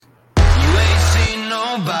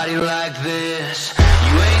nobody like this.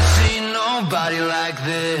 You ain't seen nobody like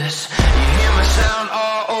this. You hear my sound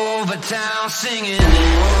all over town singing.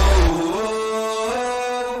 Whoa.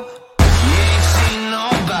 You ain't seen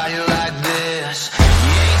nobody like this.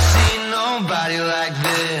 You ain't seen nobody like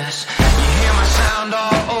this. You hear my sound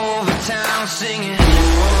all over town singing.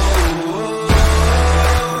 Whoa.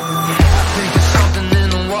 I think there's something in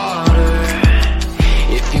the water.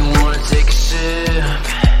 If you wanna take a sip,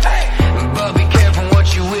 but be careful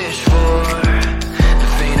what you wish for. The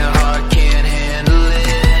faint of heart can't handle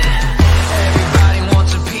it. Everybody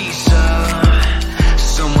wants a piece of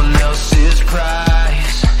someone else's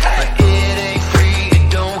prize, but it ain't free, it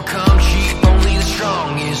don't come cheap. Only the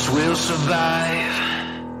strongest will survive.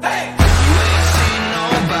 You ain't seen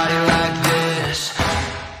nobody like this.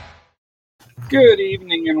 Good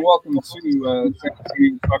evening and welcome to San Antonio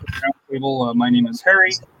Soccer Roundtable. My name is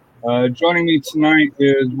Harry. Joining me tonight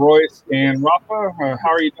is Royce and Rafa.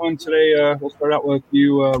 How are you doing today? We'll start out with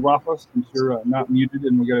you, Rafa, since you're not muted,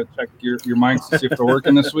 and we got to check your mics to see if they're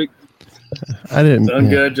working this week. I didn't. I'm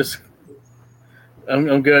good.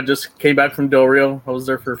 I'm good. Just came back from Del Rio. I was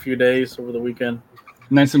there for a few days over the weekend.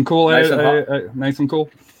 Nice and cool. Nice and hot. Nice and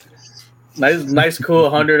cool. Nice, cool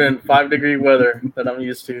 105-degree weather that I'm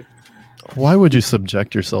used to. Why would you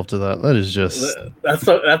subject yourself to that? That is just.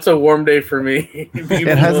 That's a warm day for me.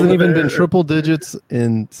 It hasn't even been triple digits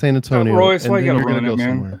in San Antonio. Royce, why and you then gotta you're ruin gonna it, go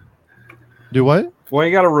man? somewhere. Do what? Why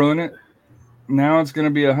you got to ruin it? Now it's going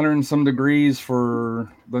to be 100 and some degrees for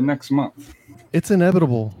the next month. It's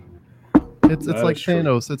inevitable. It's like is true.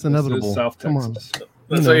 Thanos. It's inevitable. This is South Come on. Texas.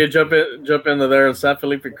 That's why you jump into there in San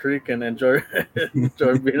Felipe Creek and enjoy being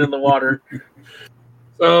in the water.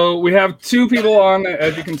 So we have two people on,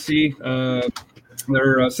 as you can see.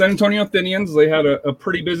 They're San Antonio Athenians. They had a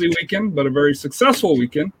pretty busy weekend, but a very successful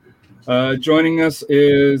weekend. Joining us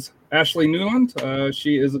is Ashley Newland.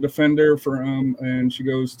 She is a defender and she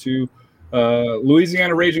goes to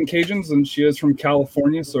Louisiana Raging Cajuns, and she is from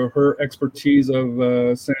California. So her expertise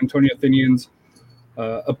of San Antonio Athenians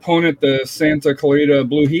opponent, the Santa Clarita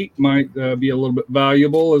Blue Heat, might be a little bit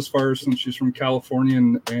valuable as far as since she's from California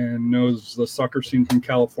and knows the soccer scene from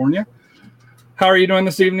California. How are you doing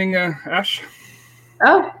this evening, Ash?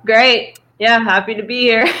 Oh, great. Yeah, happy to be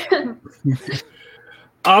here.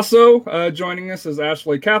 Also joining us is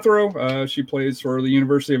Ashley Cathro. She plays for the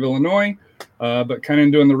University of Illinois, but kind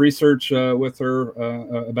of doing the research with her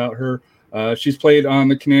about her. She's played on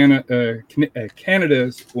the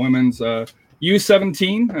Canada's women's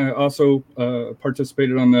U17, also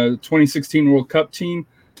participated on the 2016 World Cup team,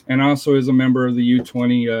 and also is a member of the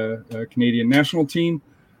U20 Canadian national team.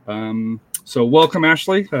 So welcome,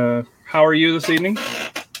 Ashley. How are you this evening?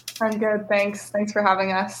 I'm good, thanks. Thanks for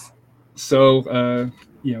having us. So,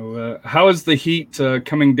 how is the heat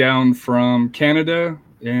coming down from Canada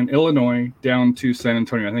and Illinois down to San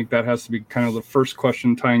Antonio? I think that has to be kind of the first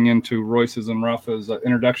question tying into Royce's and Rafa's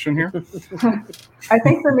introduction here. I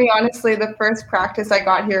think for me, honestly, the first practice I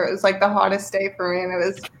got here, it was like the hottest day for me, and it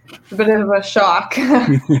was a bit of a shock.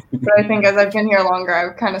 But I think as I've been here longer,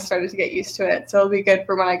 I've kind of started to get used to it. So it'll be good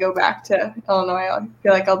for when I go back to Illinois. I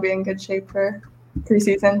feel like I'll be in good shape for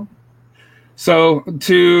preseason. So,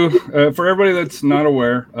 for everybody that's not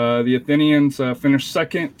aware, the Athenians finished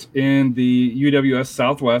second in the UWS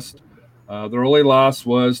Southwest. Their only loss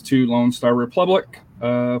was to Lone Star Republic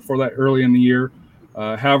for that early in the year.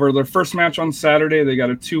 However, their first match on Saturday, they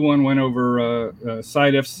got a 2-1 win over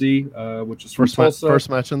Side FC, which is from Tulsa.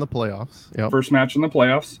 First match in the playoffs. Yep. First match in the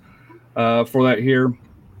playoffs for that here.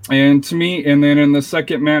 And to me, and then in the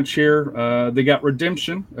second match here, they got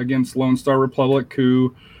redemption against Lone Star Republic,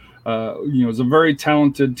 who is a very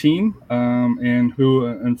talented team, and who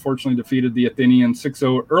unfortunately defeated the Athenians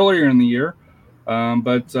 6-0 earlier in the year.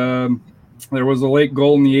 But there was a late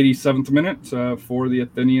goal in the 87th minute for the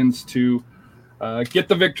Athenians to get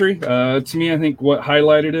the victory. To me, I think what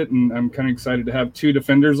highlighted it, and I'm kind of excited to have two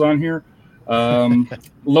defenders on here.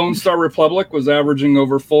 Lone Star Republic was averaging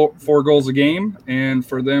over four goals a game, and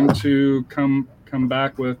for them to come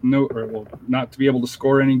back with not to be able to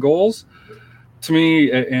score any goals, to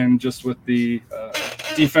me, and just with the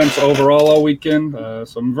defense overall all weekend.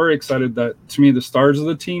 So I'm very excited that, to me, the stars of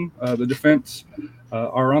the team, the defense,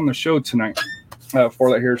 are on the show tonight for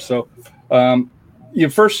that here. So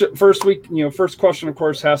first week, first question, of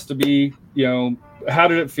course, has to be, how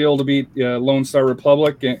did it feel to beat Lone Star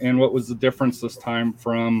Republic, and what was the difference this time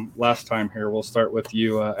from last time here? We'll start with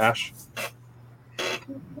you, Ash.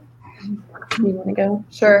 You want to go?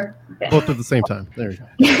 Sure. Both at the same time. There you go.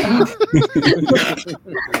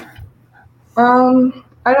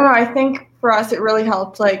 I don't know. I think for us, it really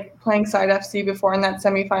helped, like playing Side FC before in that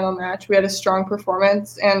semifinal match. We had a strong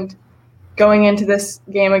performance, and going into this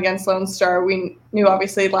game against Lone Star, we knew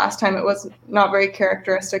obviously last time it was not very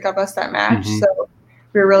characteristic of us, that match. Mhm. So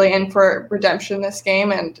we were really in for redemption this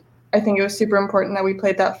game, and I think it was super important that we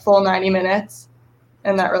played that full 90 minutes,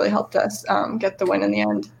 and that really helped us get the win in the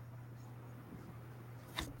end.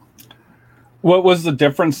 What was the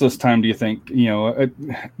difference this time, do you think? You know,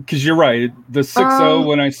 because you're right. The 6-0,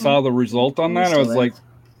 when I saw the result on that, I was like,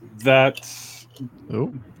 that's...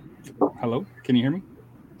 Oh, Hello? Can you hear me?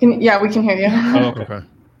 Yeah, we can hear you. Oh, okay. okay.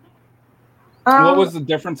 What was the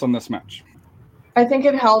difference on this match? I think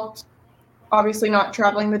it helped, obviously not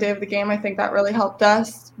traveling the day of the game. I think that really helped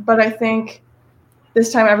us. But I think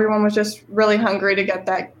this time everyone was just really hungry to get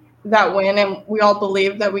that win, and we all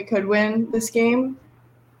believed that we could win this game.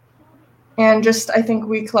 And just, I think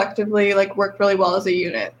we collectively worked really well as a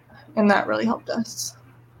unit, and that really helped us.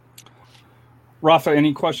 Rafa,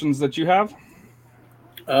 any questions that you have?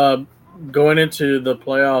 Going into the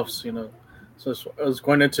playoffs, so I was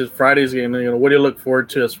going into Friday's game. What do you look forward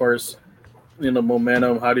to as far as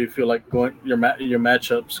momentum? How do you feel like going your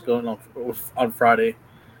matchups going on Friday?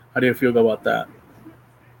 How do you feel about that?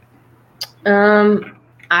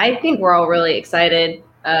 I think we're all really excited.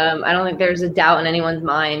 I don't think there's a doubt in anyone's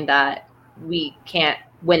mind that we can't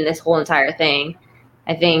win this whole entire thing.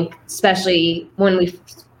 I think especially when we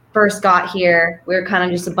first got here, we were kind of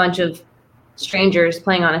just a bunch of strangers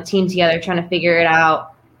playing on a team together, trying to figure it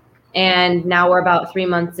out. And now we're about 3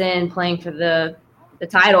 months in playing for the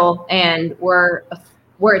title, and we're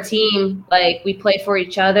a team. Like, we play for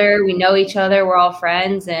each other. We know each other. We're all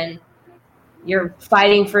friends, and you're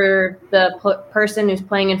fighting for the person who's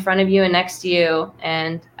playing in front of you and next to you.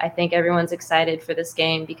 And I think everyone's excited for this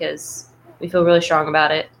game because we feel really strong about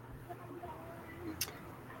it.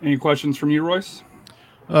 Any questions from you, Royce?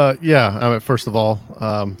 Yeah. First of all,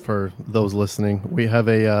 for those listening, we have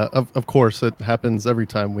of course, it happens every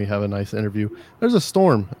time we have a nice interview. There's a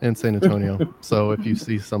storm in San Antonio. So if you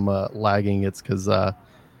see some lagging, it's because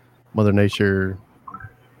Mother Nature,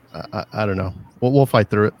 I don't know. We'll fight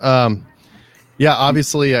through it. Yeah,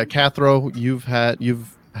 obviously, Cathro, you've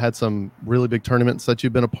had some really big tournaments that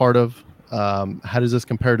you've been a part of. How does this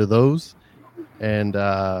compare to those? And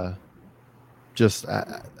just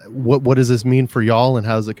what does this mean for y'all, and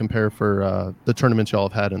how does it compare for the tournaments y'all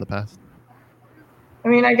have had in the past? I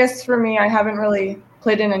mean, I guess for me, I haven't really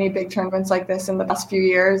played in any big tournaments like this in the past few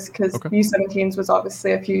years because U17s was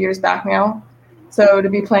obviously a few years back now. So to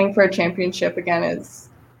be playing for a championship again is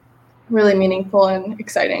really meaningful and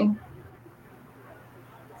exciting.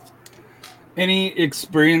 Any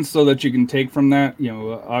experience though that you can take from that?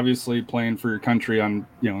 Obviously playing for your country on,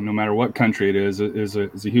 no matter what country it is a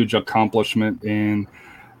huge accomplishment, and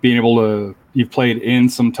being able to, you've played in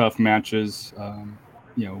some tough matches,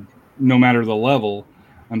 no matter the level.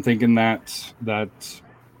 I'm thinking that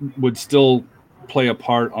would still play a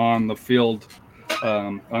part on the field,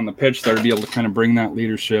 on the pitch there, to be able to kind of bring that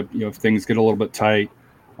leadership, if things get a little bit tight,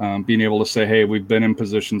 being able to say, hey, we've been in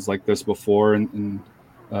positions like this before, and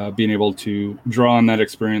being able to draw on that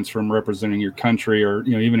experience from representing your country, or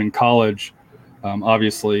even in college.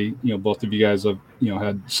 Obviously, both of you guys have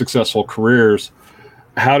had successful careers.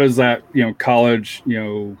 How does that college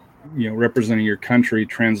representing your country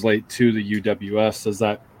translate to the UWS? Does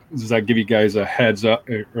that give you guys a heads up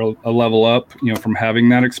or a level up from having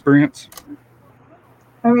that experience?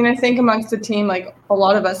 I mean, I think amongst the team, a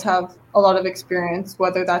lot of us have a lot of experience,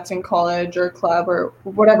 whether that's in college or club or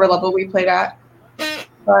whatever level we played at.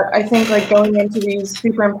 But I think going into these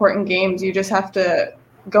super important games, you just have to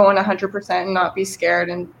go in 100% and not be scared,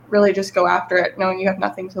 and really just go after it, knowing you have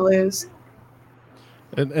nothing to lose.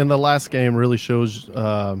 And the last game really shows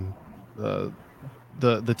the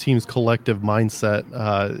team's collective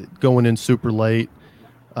mindset, going in super late.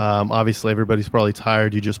 Obviously, everybody's probably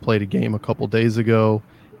tired. You just played a game a couple days ago.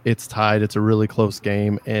 It's tied. It's a really close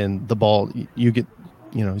game, and the ball, you get,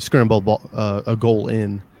 you scramble a goal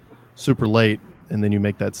in super late, and then you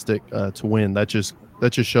make that stick to win. That just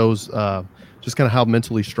shows just kind of how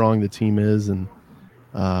mentally strong the team is, and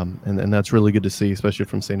that's really good to see, especially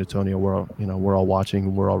from San Antonio. We're all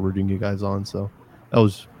watching, we're all rooting you guys on. So that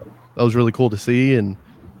was really cool to see, and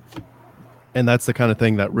that's the kind of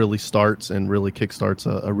thing that really starts and really kickstarts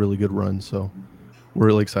a really good run. So we're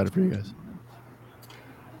really excited for you guys.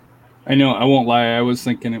 I know, I won't lie. I was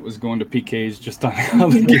thinking it was going to PKs just on how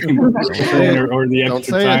the game was or the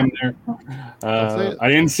extra time there. I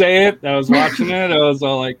didn't say it. I was watching it. I was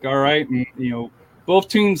all like, all right. And, both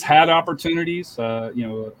teams had opportunities. I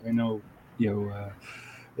know,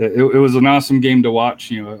 it was an awesome game to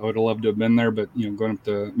watch. I would have loved to have been there, but going up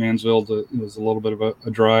to Mansfield, it was a little bit of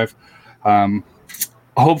a drive.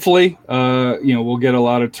 Hopefully, we'll get a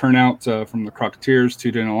lot of turnout from the Crocketeers,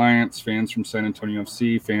 Two-Din Alliance, fans from San Antonio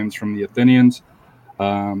FC, fans from the Athenians.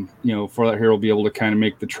 For that here, we'll be able to kind of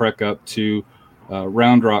make the trek up to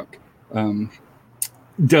Round Rock.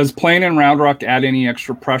 Does playing in Round Rock add any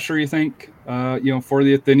extra pressure, you think, for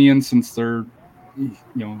the Athenians, since they're,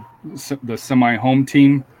 the semi-home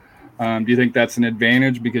team? Do you think that's an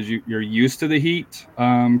advantage because you're used to the heat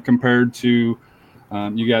compared to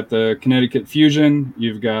you got the Connecticut Fusion,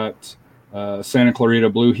 you've got Santa Clarita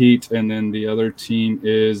Blue Heat, and then the other team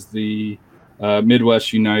is the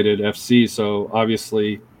Midwest United FC. So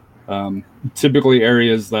obviously, typically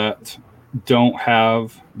areas that don't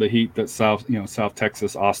have the heat that South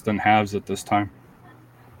Texas, Austin has at this time.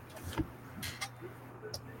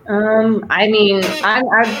 I've been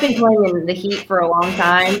playing in the heat for a long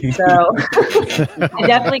time, so I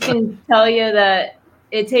definitely can tell you that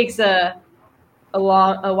it takes a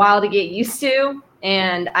while to get used to,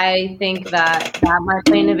 and I think that might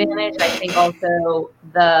play an advantage. I think also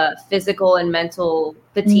the physical and mental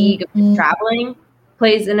fatigue of traveling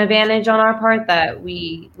plays an advantage on our part, that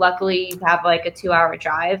we luckily have like a 2-hour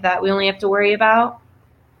drive that we only have to worry about.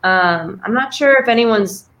 I'm not sure if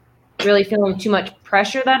anyone's really feeling too much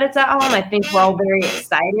pressure that it's at home. I think we're all very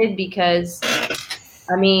excited because,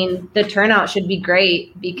 the turnout should be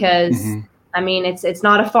great because, it's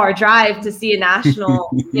not a far drive to see a national,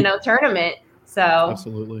 tournament. So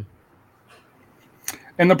absolutely.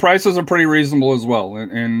 And the prices are pretty reasonable as well.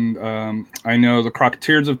 And I know the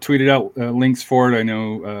Crocketeers have tweeted out links for it. I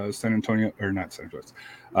know San Antonio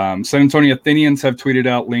Athenians have tweeted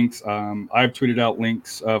out links. I've tweeted out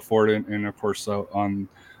links for it. And of course, on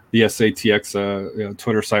the SATX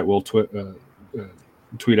Twitter site will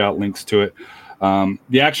tweet out links to it.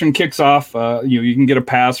 The action kicks off. You can get a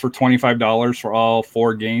pass for $25 for all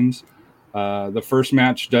 4 games. The first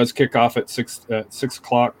match does kick off at 6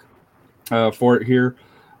 o'clock for it here,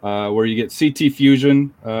 where you get CT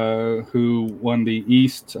Fusion, who won the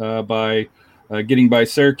East by getting by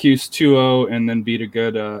Syracuse 2-0, and then beat a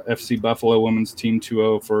good FC Buffalo women's team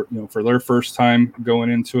 2-0 for their first time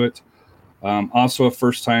going into it. Also a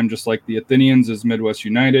first time, just like the Athenians, is Midwest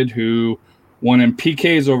United, who won in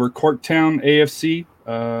PKs over Corktown AFC.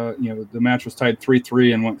 The match was tied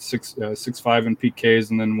 3-3 and went 6-5 in PKs,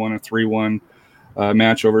 and then won a 3-1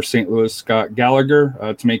 match over St. Louis Scott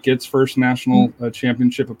Gallagher to make its first national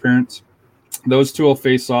championship appearance. Those two will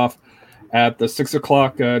face off at the 6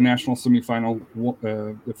 o'clock national semifinal,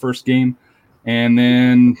 the first game. And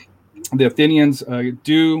then the Athenians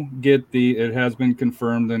do get it has been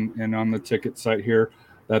confirmed and on the ticket site here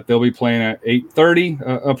that they'll be playing at 8:30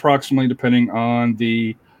 approximately, depending on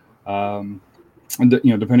the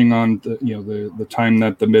depending on the time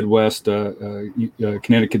that the Midwest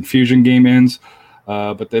Connecticut Fusion game ends.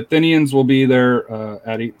 But the Athenians will be there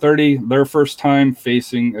at 8:30. Their first time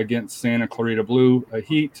facing against Santa Clarita Blue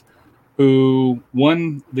Heat, who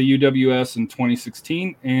won the UWS in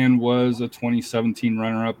 2016 and was a 2017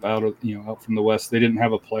 runner-up out from the West. They didn't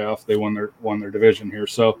have a playoff; they won their division here.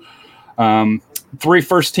 So, 3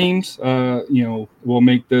 first teams, will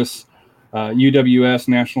make this UWS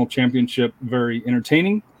National Championship very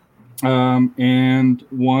entertaining. And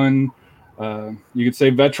one, you could say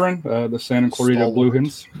veteran, the Santa Clarita Blue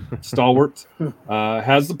Hens, stalwart,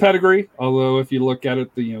 has the pedigree. Although if you look at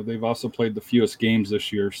it, they've also played the fewest games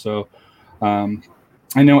this year. So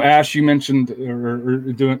I know, Ash, you mentioned,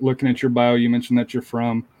 looking at your bio, you mentioned that you're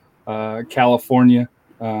from California.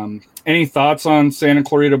 Any thoughts on Santa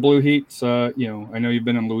Clarita Blue Heats? I know you've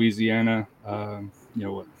been in Louisiana,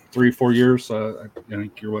 3-4 years. I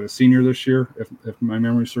think you're a senior this year, if my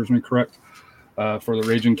memory serves me correct, for the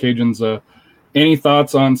Raging Cajuns. Any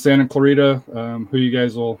thoughts on Santa Clarita, who you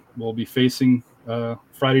guys will be facing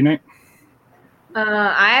Friday night?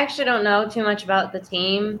 I actually don't know too much about the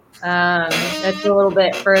team. It's a little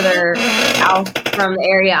bit further south from the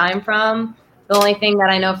area I'm from. The only thing that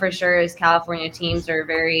I know for sure is California teams are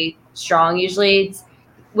very strong. Usually,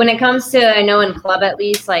 when it comes to, I know in club at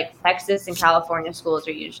least, like Texas and California schools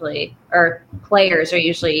players are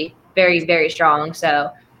usually very, very strong.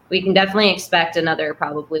 So we can definitely expect another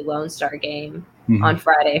probably Lone Star game on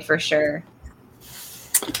Friday for sure.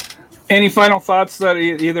 Any final thoughts that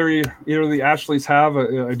either of the Ashleys have?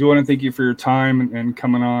 I do want to thank you for your time and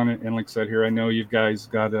coming on. And like I said here, I know you guys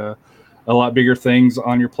got a lot bigger things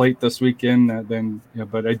on your plate this weekend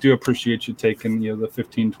but I do appreciate you taking the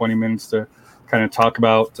 15-20 minutes to kind of talk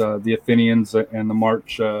about the Athenians and the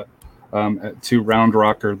March to Round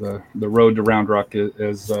Rock, or the road to Round Rock,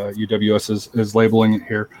 as UWS is labeling it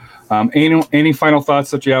here. Any final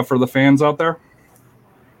thoughts that you have for the fans out there?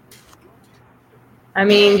 I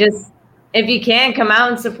mean, just if you can, come out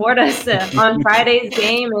and support us on Friday's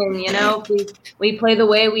game. And, if we play the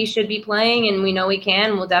way we should be playing, and we know we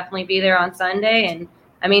can, we'll definitely be there on Sunday. And,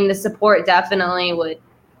 I mean, the support definitely would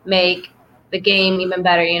make the game even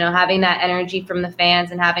better. Having that energy from the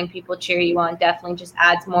fans and having people cheer you on definitely just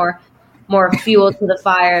adds more fuel to the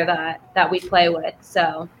fire that we play with.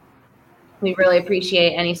 So we really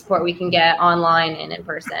appreciate any support we can get online and in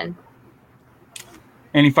person.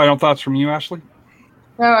 Any final thoughts from you, Ashley?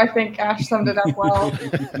 No, I think Ash summed it up well.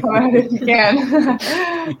 Come out if you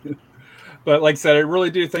can. But like I said, I really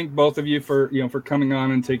do thank both of you for coming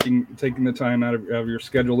on and taking the time out of your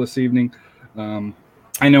schedule this evening.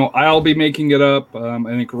 I know I'll be making it up. I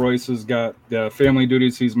think Royce has got family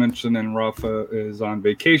duties he's mentioned, and Rafa is on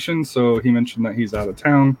vacation, so he mentioned that he's out of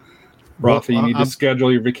town. Rafa, you need to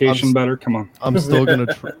schedule your vacation better. Come on. I'm still gonna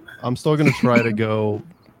try to go.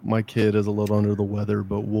 My kid is a little under the weather,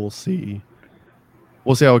 but we'll see.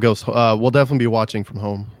 We'll see how it goes. We'll definitely be watching from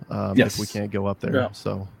home if we can't go up there. Yeah.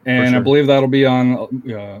 So, and I believe that'll be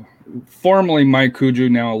on formerly Mike Kuju,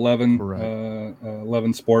 now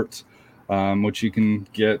 11 Sports, which you can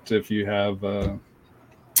get if you have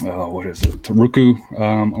what is it, Roku,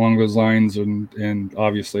 along those lines, and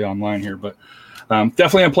obviously online here. But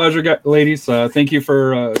definitely a pleasure, ladies. Thank you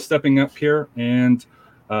for stepping up here, and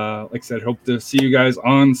like I said, hope to see you guys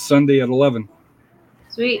on Sunday at 11.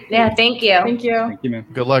 Sweet. Yeah, thank you. Thank you. Thank you, man.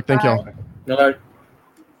 good luck. Thank y'all. Good luck.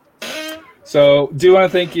 So, do want to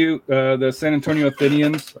thank you, the San Antonio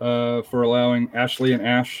Athenians, for allowing Ashley and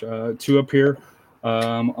Ash to appear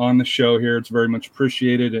on the show here. It's very much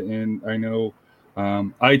appreciated, and I know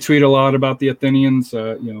I tweet a lot about the Athenians,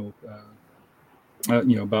 about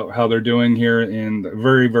how they're doing here, and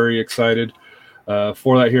very, very excited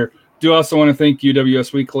for that here. Do also want to thank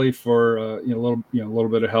UWS Weekly for a little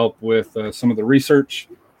bit of help with some of the research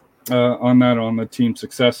on the team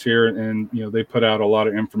success here, and they put out a lot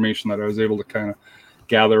of information that I was able to kind of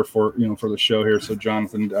gather for the show here. So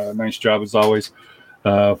Jonathan, nice job as always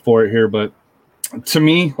for it here. But to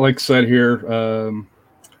me, like I said here,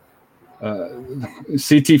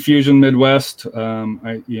 CT Fusion Midwest,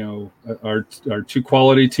 our two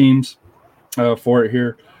quality teams for it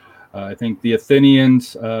here. I think the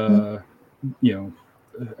Athenians, I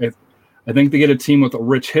think they get a team with a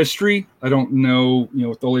rich history. I don't know,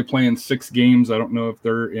 with only playing 6 games, I don't know if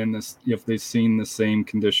if they've seen the same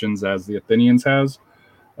conditions as the Athenians has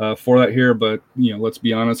for that here. But let's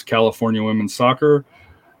be honest, California women's soccer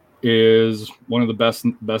is one of the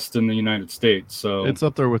best in the United States. So It's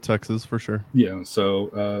up there with Texas for sure. Yeah, so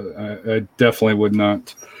I definitely would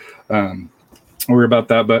not worry about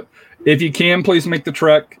that. But if you can, please make the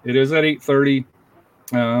trek. It is at 8:30.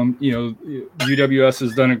 UWS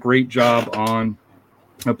has done a great job on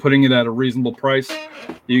putting it at a reasonable price.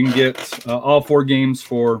 You can get all 4 games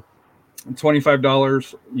for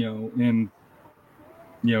 $25. In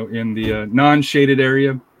the non-shaded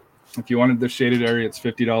area. If you wanted the shaded area, it's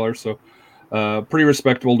 $50. So pretty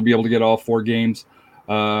respectable to be able to get all 4 games.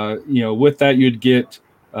 With that, you'd get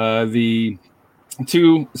the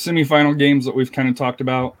 2 semifinal games that we've kind of talked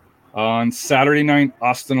about. On Saturday night,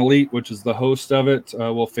 Austin Elite, which is the host of it,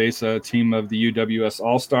 will face a team of the UWS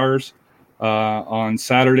All-Stars on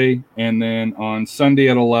Saturday, and then on Sunday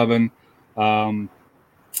at 11,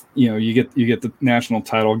 you get the national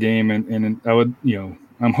title game, and I would,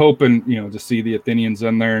 I'm hoping to see the Athenians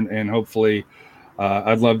in there, and hopefully,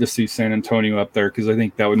 I'd love to see San Antonio up there, because I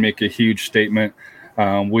think that would make a huge statement.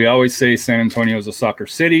 We always say San Antonio is a soccer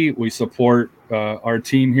city. We support our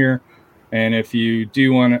team here. And if you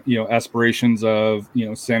do want aspirations of,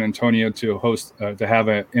 San Antonio to host, to have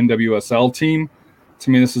an NWSL team, to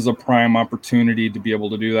me, this is a prime opportunity to be able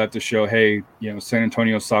to do that, to show, hey, San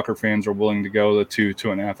Antonio soccer fans are willing to go the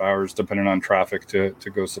 2.5 hours, depending on traffic, to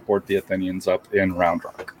go support the Athenians up in Round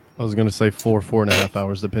Rock. I was going to say 4.5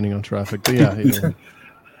 hours, depending on traffic. But yeah, you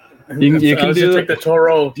can do take the toll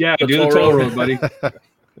road. Yeah, do the toll road, buddy.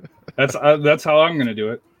 That's how I'm going to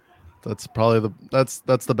do it. That's probably that's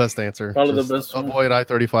the best answer. Probably Just the best one. avoid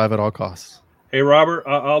I-35 at all costs. Hey, Robert,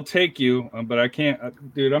 I'll take you, but I can't,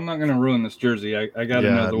 dude. I'm not going to ruin this jersey. I got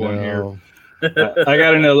another one here. I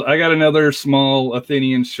got another small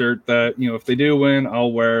Athenian shirt that if they do win,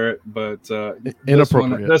 I'll wear it. But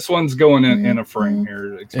inappropriate. This one's going in a frame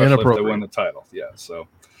here, especially if they win the title. Yeah, so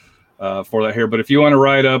for that here. But if you want to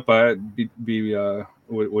ride up, I'd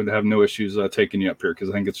would have no issues taking you up here, because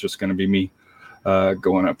I think it's just going to be me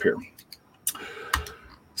going up here.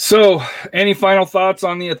 So, any final thoughts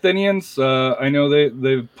on the Athenians? I know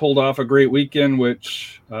they've pulled off a great weekend,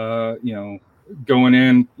 which going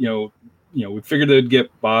in, we figured they'd get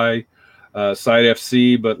by Side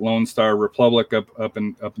FC, but Lone Star Republic up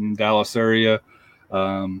in Dallas area,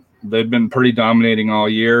 they've been pretty dominating all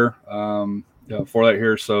year for that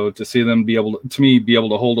here. So to see them be able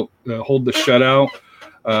to hold the shutout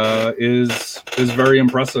is very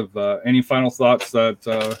impressive. Any final thoughts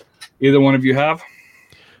that either one of you have?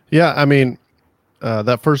 Yeah, I mean,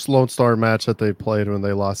 that first Lone Star match that they played when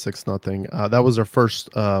they lost 6-0, that was their first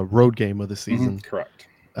road game of the season. Correct.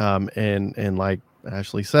 And like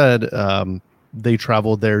Ashley said, they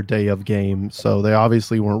traveled their day of game, so they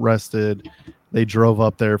obviously weren't rested. They drove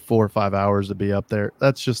up there 4 or 5 hours to be up there.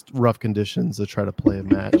 That's just rough conditions to try to play a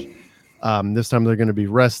match. This time they're going to be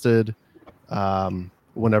rested.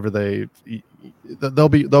 Whenever they'll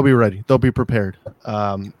be ready. They'll be prepared.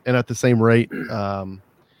 And at the same rate,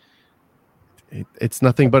 it's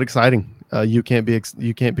nothing but exciting. You can't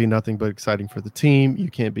be nothing but exciting for the team. You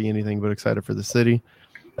can't be anything but excited for the city.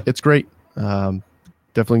 It's great.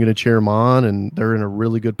 Definitely going to cheer them on, and they're in a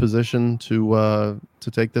really good position to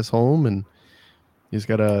take this home. And you just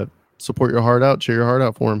got to support your heart out, cheer your heart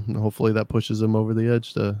out for them, and hopefully that pushes them over the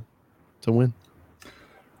edge to win.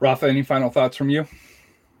 Rafa, any final thoughts from you?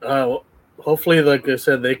 Hopefully, like I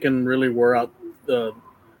said, they can really wear out the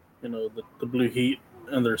Blue Heat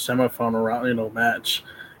in their semifinal round, match.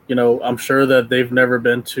 I'm sure that they've never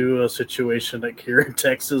been to a situation like here in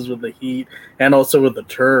Texas with the Heat and also with the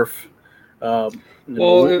turf.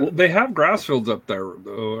 They have grass fields up there,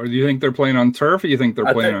 though. Or do you think they're playing on turf, or you think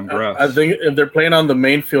they're playing on grass? I think if they're playing on the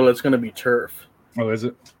main field, it's going to be turf. Oh, is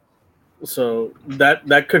it? So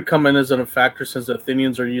that could come in as a factor since the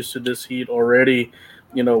Athenians are used to this heat already.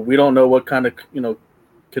 We don't know what kind of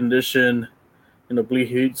condition Blue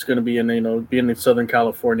Heat's going to be in. Being in Southern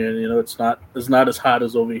California, it's not as hot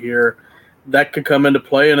as over here. That could come into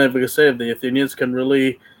play, and like I say, if the Athenians can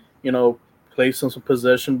really play some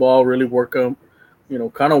possession ball, really work them,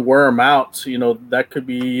 kind of wear them out. That could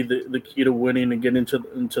be the key to winning and getting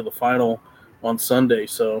into the final on Sunday.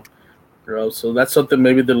 So, so that's something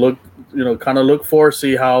maybe to look for,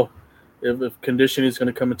 see how if conditioning is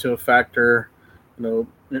going to come into a factor,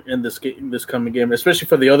 in this coming game, especially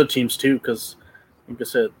for the other teams too, because like I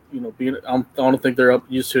said, I don't think they're up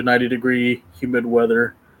used to 90-degree humid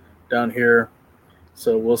weather down here.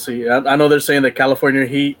 So we'll see. I know they're saying that California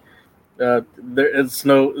Heat. There is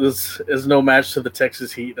no match to the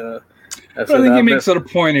Texas Heat. I think he makes it a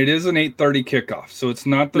point. It is an 8:30 kickoff, so it's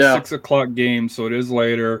not the 6 o'clock game. So it is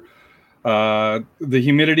later. The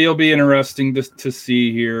humidity will be interesting to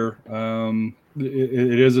see here.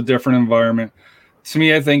 It is a different environment. To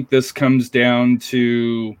me, I think this comes down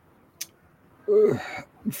to,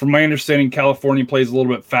 from my understanding, California plays a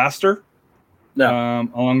little bit faster.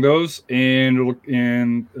 Along those, and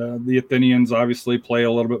the Athenians obviously play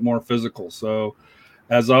a little bit more physical. So,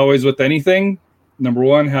 as always with anything, number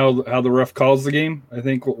one, how the ref calls the game, I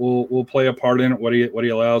think will play a part in it. What he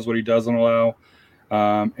allows, what he doesn't allow,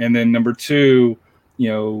 and then number two,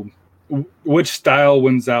 which style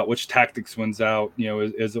wins out, which tactics wins out.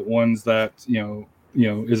 Is it ones that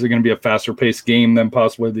is it going to be a faster paced game than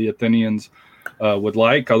possibly the Athenians would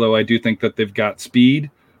like? Although I do think that they've got speed.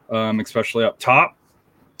 Especially up top,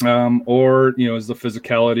 or is the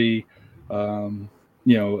physicality, of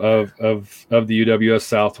the UWS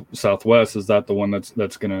Southwest, is that the one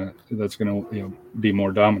that's gonna be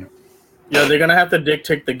more dominant? Yeah, they're gonna have to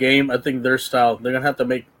dictate the game. I think their style. They're gonna have to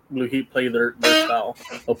make Blue Heat play their style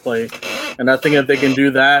of play, and I think if they can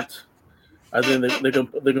do that, I think they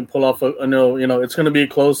can pull off. It's gonna be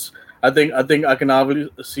close. I think I can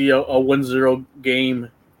obviously see a 1-0 game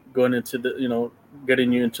going into the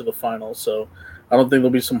getting you into the final. So I don't think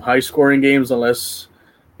there'll be some high scoring games unless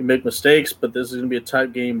you make mistakes, but this is going to be a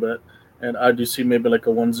tight game. And I do see maybe like a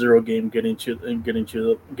 1-0 game getting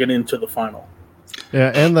into the final.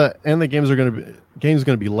 Yeah. And the game's going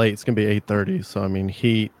to be late. It's going to be 8:30. So, I mean,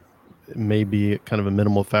 heat may be kind of a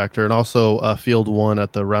minimal factor. And also field 1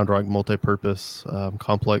 at the Round Rock multipurpose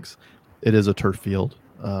complex, it is a turf field.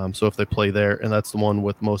 So if they play there, and that's the one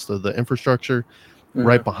with most of the infrastructure. Mm-hmm.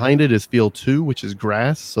 Right behind it is field 2, which is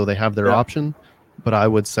grass, so they have their option. But I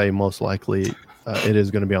would say most likely it is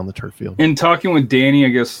going to be on the turf field. In talking with Danny, I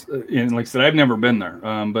guess, and like I said, I've never been there,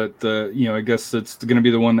 but I guess it's going to be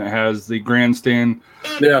the one that has the grandstand.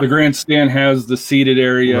 Yeah. The grandstand has the seated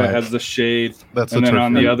area, has the shade, and then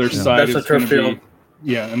on the other side it's going to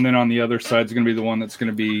be and then on the other side is going to be the one that's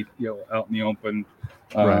going to be out in the open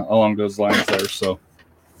along those lines there. So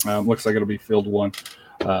looks like it'll be field 1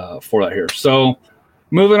 for that here. So.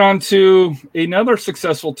 Moving on to another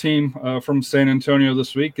successful team from San Antonio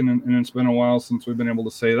this week, and it's been a while since we've been able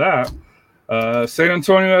to say that. San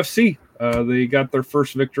Antonio FC. They got their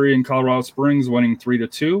first victory in Colorado Springs, winning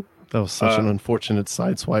 3-2. That was such an unfortunate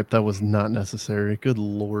sideswipe. That was not necessary. Good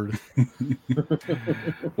Lord.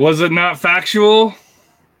 Was it not factual?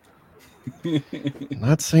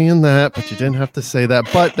 Not saying that, but you didn't have to say that.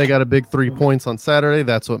 But they got a big 3 points on Saturday.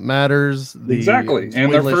 That's what matters. Exactly.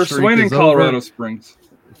 And their first win in Colorado Springs.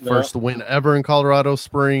 First win ever in Colorado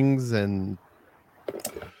Springs. And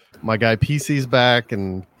my guy PC's back.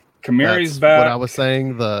 And Kamari's back. What I was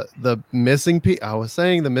saying, the missing piece. I was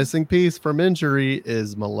saying the missing piece from injury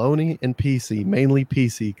is Maloney and PC, mainly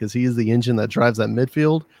PC, because he is the engine that drives that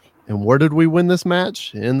midfield. And where did we win this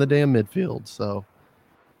match? In the damn midfield. So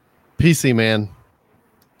PC, man.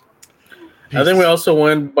 I think we also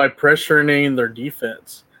won by pressuring their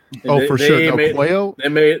defense. For sure. They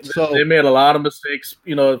made a lot of mistakes,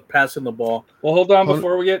 passing the ball. Well, hold on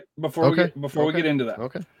before we get into that.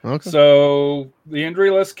 Okay. So the injury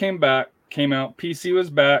list came out. PC was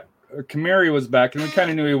back. Kamari was back, and we kind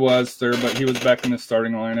of knew he was there, but he was back in the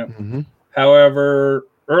starting lineup. Mm-hmm. However,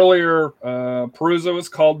 earlier, Peruzza was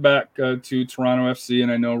called back to Toronto FC,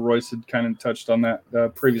 and I know Royce had kind of touched on that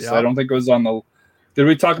previously. Yeah. I don't think it was on the. Did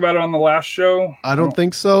we talk about it on the last show? I don't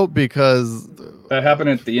think so, because that happened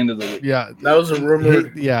at the end of the week. Yeah, that was a rumor.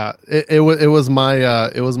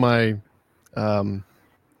 It was my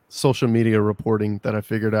social media reporting that I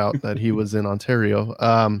figured out that he was in Ontario.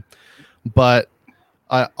 But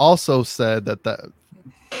I also said that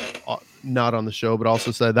not on the show, but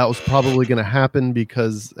also said that was probably going to happen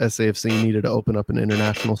because SAFC needed to open up an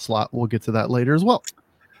international slot. We'll get to that later as well.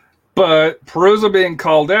 But Peruzza being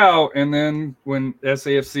called out, and then when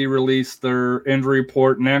SAFC released their injury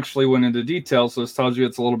report and actually went into details, so this tells you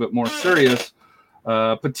it's a little bit more serious.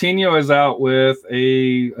 Patino is out with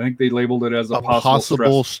I think they labeled it as a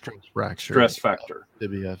possible stress fracture. Stress factor.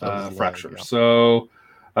 Fracture. Yeah. So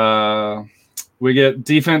we get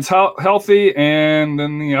defense healthy, and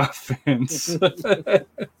then the offense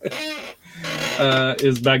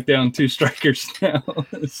is back down 2 strikers now.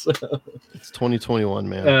 So it's 2021,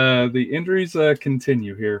 man. The injuries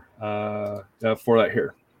continue here for that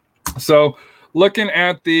here. So looking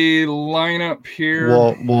at the lineup here.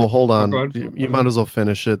 Well, hold on. You might as well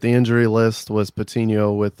finish it. The injury list was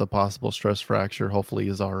Patino with a possible stress fracture. Hopefully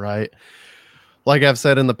he's all right. Like I've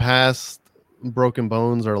said in the past, broken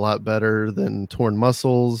bones are a lot better than torn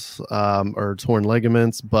muscles or torn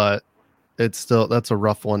ligaments, but that's a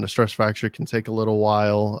rough one. A stress fracture can take a little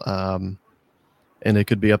while, and it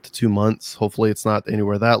could be up to 2 months. Hopefully it's not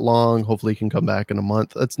anywhere that long. Hopefully he can come back in a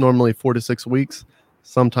month. It's normally 4 to 6 weeks.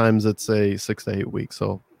 Sometimes it's 6 to 8 weeks.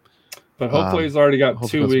 So, but hopefully he's already got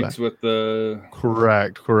 2 weeks with the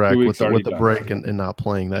correct with the break and not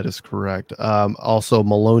playing. That is correct. Also,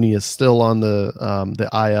 Maloney is still on the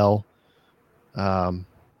IL,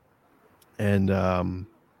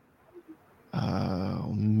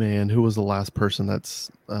 oh man, who was the last person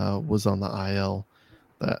that's was on the IL?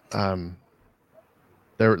 That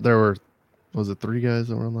there were, was it 3 guys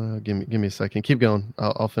that were on the? Give me a second. Keep going.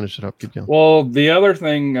 I'll finish it up. Keep going. Well, the other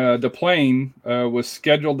thing, DePlane was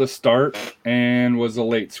scheduled to start and was a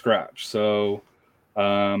late scratch, so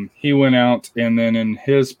he went out, and then in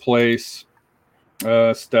his place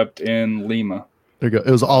stepped in Lima. There you go.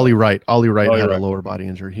 It was Ollie Wright. Ollie Wright had a lower body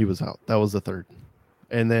injury. He was out. That was the third.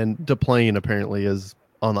 And then DePlane apparently is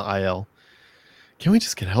on the IL. Can we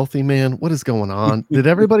just get healthy, man? What is going on? Did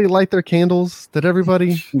everybody light their candles? Did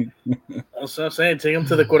everybody? That's what I'm saying. Take him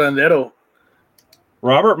to the curandero.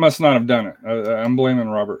 Robert must not have done it. I'm blaming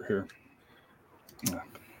Robert here.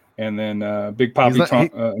 And then Big Poppy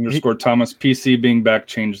 _ Thomas PC being back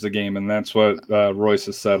changed the game, and that's what Royce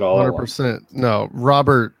has said all 100%. No,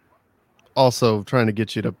 Robert also trying to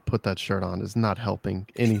get you to put that shirt on is not helping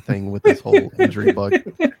anything with this whole injury bug.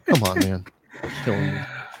 Come on, man. Killing me.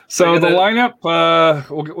 So the lineup,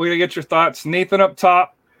 we're going to get your thoughts. Nathan up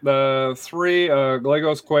top, the 3,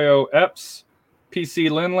 Gallegos, Cuello, Epps, PC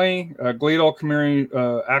Lindley, Gleadle, Kamari,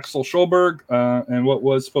 Axel Schulberg, and what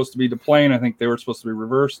was supposed to be DePlane. I think they were supposed to be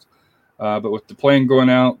reversed. But with DePlane going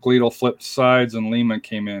out, Gleadle flipped sides, and Lima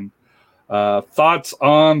came in. Thoughts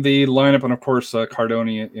on the lineup, and of course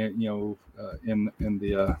Cardoni, in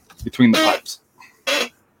the between the pipes.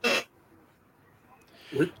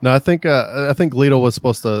 No, I think Gleadle was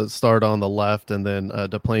supposed to start on the left, and then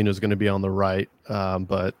DePlane was going to be on the right.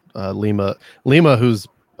 But Lima, who's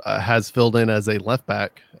has filled in as a left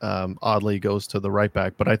back, oddly goes to the right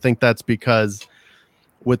back. But I think that's because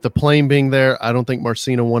with DePlane being there, I don't think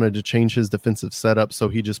Marcino wanted to change his defensive setup, so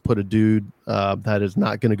he just put a dude that is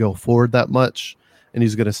not going to go forward that much and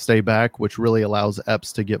he's going to stay back, which really allows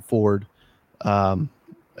Epps to get forward.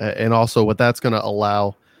 And also what that's going to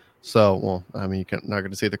allow. So, well, I mean, you're not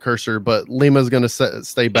going to see the cursor, but Lima's going to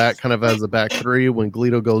stay back kind of as a back three. When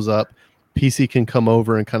Glito goes up, PC can come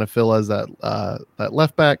over and kind of fill as that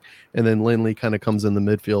left back, and then Lindley kind of comes in the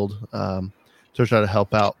midfield to try to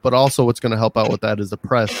help out. But also what's going to help out with that is the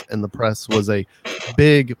press, and the press was a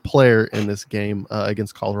big player in this game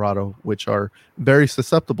against Colorado, which are very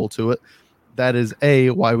susceptible to it. That is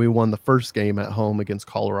why we won the first game at home against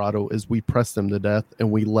Colorado, is we pressed them to death,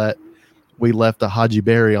 and we left a Haji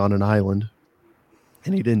Berry on an island,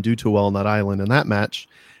 and he didn't do too well on that island in that match.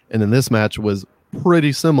 And then this match was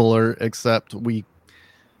pretty similar, except we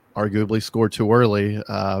arguably scored too early,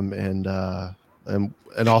 and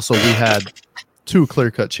also we had 2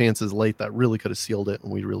 clear-cut chances late that really could have sealed it,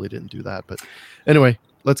 and we really didn't do that. But anyway,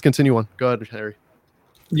 let's continue on. Go ahead, Harry.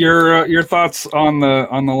 Your thoughts on the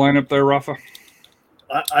lineup there, Rafa?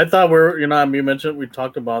 I thought you mentioned, we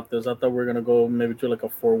talked about this. I thought we were going to go maybe to like a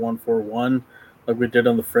 4-1-4-1 like we did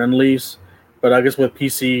on the friendlies. But I guess with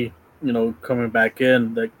PC, coming back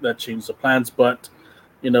in, that changed the plans. But,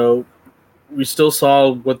 we still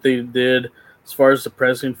saw what they did as far as the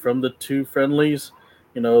pressing from the 2 friendlies.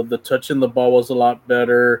 The touching the ball was a lot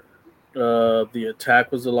better. The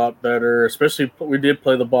attack was a lot better. Especially we did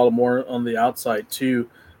play the ball more on the outside too,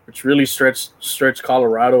 which really stretched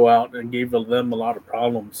Colorado out and gave them a lot of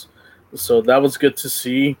problems. So that was good to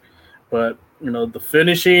see. But, the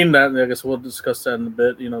finishing, that I guess we'll discuss that in a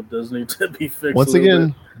bit, does need to be fixed.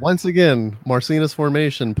 Once again, Marcinus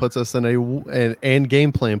formation puts us in and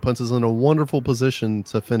game plan puts us in a wonderful position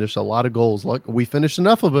to finish a lot of goals. Look, we finished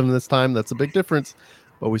enough of them this time. That's a big difference,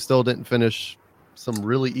 but we still didn't finish some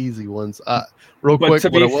really easy ones. Real quick,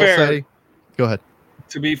 what I will say, go ahead.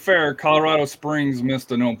 To be fair, Colorado Springs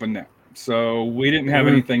missed an open net, so we didn't have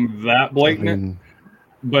anything that blatant.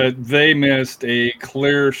 But they missed a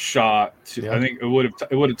clear shot. I think it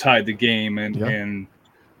would have tied the game, and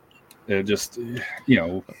it just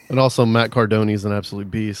And also, Matt Cardone is an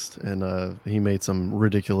absolute beast, and he made some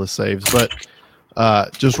ridiculous saves. But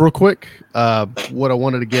just real quick, what I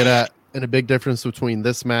wanted to get at, and a big difference between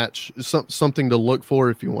this match, something to look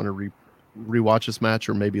for if you want to rewatch this match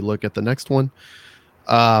or maybe look at the next one.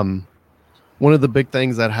 One of the big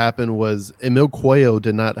things that happened was Emil Cuello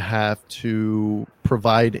did not have to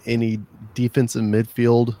provide any defensive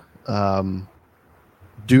midfield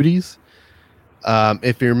duties.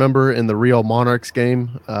 If you remember in the Real Monarchs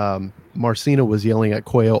game, Marcina was yelling at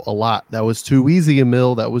Cuello a lot. That was too easy,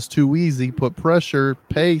 Emil. That was too easy. Put pressure,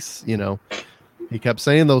 pace, He kept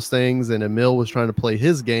saying those things, and Emil was trying to play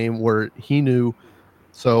his game where he knew.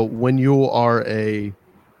 So when you are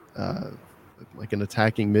like an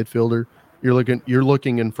attacking midfielder, you're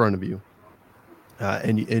looking in front of you,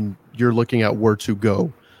 and you're looking at where to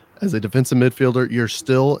go. As a defensive midfielder, you're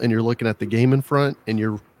still and you're looking at the game in front, and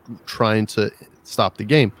you're trying to stop the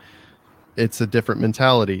game. It's a different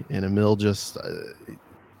mentality, and Emil just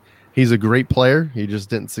he's a great player. He just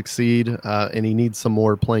didn't succeed, and he needs some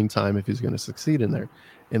more playing time if he's going to succeed in there.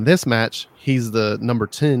 In this match, he's the number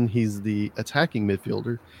 10. He's the attacking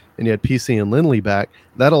midfielder, and you had PC and Lindley back.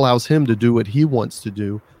 That allows him to do what he wants to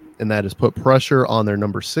do, and that is put pressure on their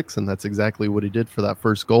number 6, and that's exactly what he did for that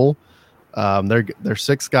first goal. Their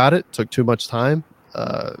 6 got it, took too much time.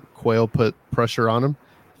 Cuello put pressure on him,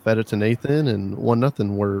 fed it to Nathan, and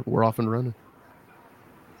 1-0. We're off and running.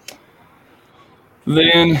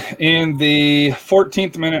 Then in the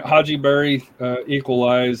 14th minute, Haji Berry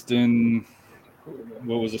equalized in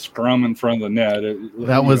what was a scrum in front of the net.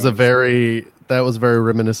 That was very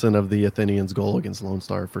reminiscent of the Athenians' goal against Lone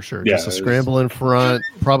Star for sure. Just a scramble in front.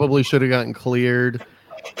 Probably should have gotten cleared.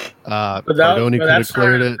 Cardone could have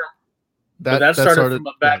cleared it. That started from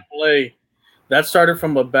a bad play. That started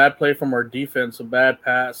from a bad play from our defense, a bad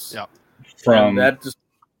pass.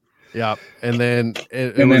 Yeah. And then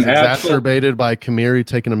it was exacerbated by Kamiri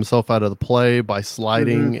taking himself out of the play by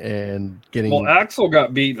sliding and getting. Well, Axel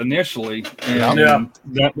got beat initially.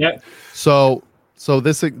 So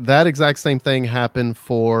that exact same thing happened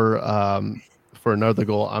for another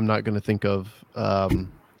goal. I'm not going to think of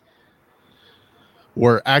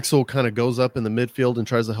where Axel kind of goes up in the midfield and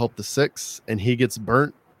tries to help the 6, and he gets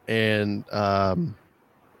burnt, and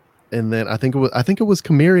then I think it was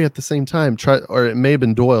Kamiri at the same time, or it may have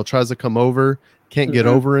been Doyle, tries to come over, can't get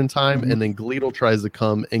over in time, and then Gleedle tries to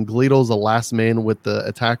come, and Gleedle's the last man with the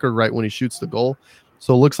attacker right when he shoots the goal.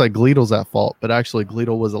 So it looks like Gleedle's at fault, but actually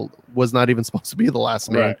Gleedle was not even supposed to be the last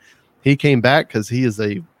man. Right. He came back because he's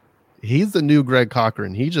the new Greg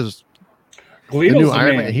Cochran. He just Gleedle's the new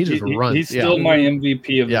Iron Man. He just runs. He's still my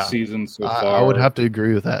MVP of the season so far. I would have to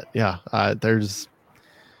agree with that. Yeah,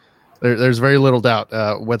 There's very little doubt.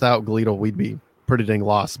 Without Gleedle, we'd be pretty dang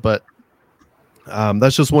lost. But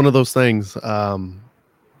that's just one of those things.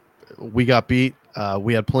 We got beat.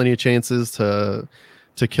 We had plenty of chances to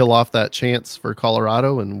kill off that chance for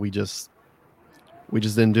Colorado, and we just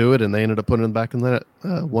didn't do it, and they ended up putting it back in that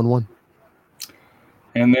 1-1.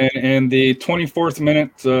 And then in the 24th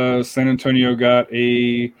minute, San Antonio got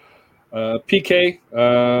a PK,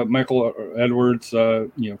 Michael Edwards,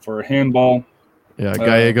 for a handball. Yeah,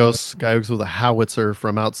 Gallegos with a howitzer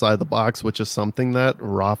from outside the box, which is something that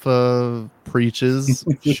Rafa preaches.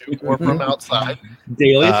 Shoot more from outside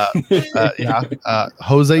Daily.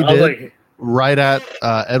 Jose did right at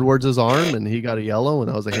Edwards' arm, and he got a yellow, and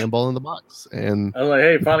that was a handball in the box. And I was like,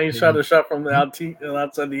 hey, finally he shot a shot from the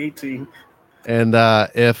outside the 18. And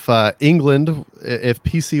if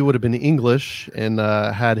PC would have been English and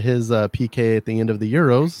had his PK at the end of the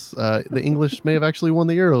Euros, the English may have actually won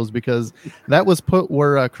the Euros, because that was put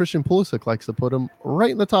where Christian Pulisic likes to put him,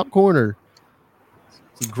 right in the top corner.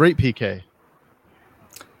 It's a great PK.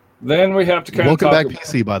 Then we have to kind welcome of back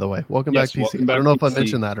PC, by the way. Welcome back PC. I don't know if I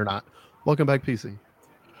mentioned that or not. Welcome back PC.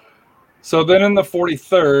 So then in the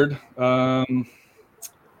 43rd,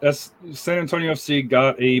 San Antonio FC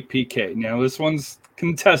got a PK. Now this one's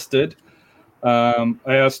contested. I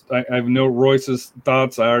know Royce's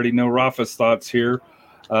thoughts. I already know Rafa's thoughts here,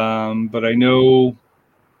 but I know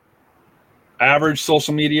average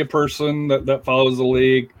social media person that follows the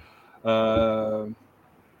league. The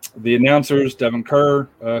announcers, Devin Kerr,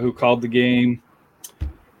 who called the game,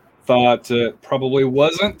 thought it probably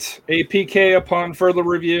wasn't a PK upon further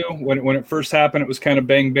review. When it first happened, it was kind of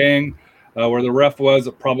bang bang. Where the ref was,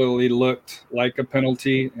 it probably looked like a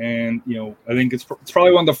penalty, and I think it's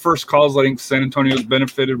probably one of the first calls I think San Antonio's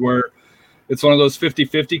benefited, where it's one of those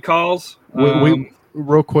 50-50 calls. We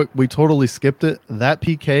real quick, we totally skipped it. That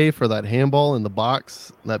PK for that handball in the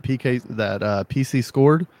box, that PK that PC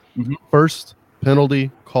scored, first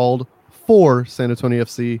penalty called for San Antonio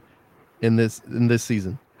FC in this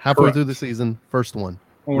season. Halfway through the season, first one.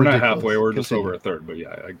 Well, we're not halfway; we're just over a third. But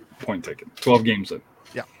yeah, point taken. 12 games in.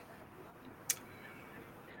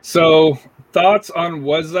 So, thoughts on,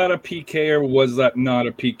 was that a PK or was that not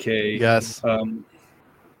a PK? Yes.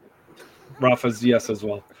 Rafa's yes as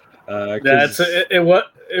well.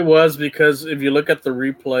 It was, because if you look at the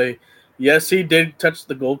replay, yes, he did touch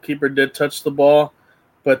the goalkeeper, did touch the ball,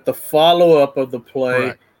 but the follow-up of the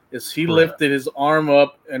play is he lifted his arm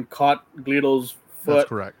up and caught Gleedle's foot. That's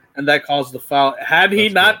correct. And that caused the foul. Had he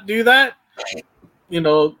not do that,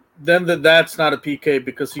 then that's not a PK,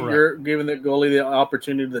 because you're giving the goalie the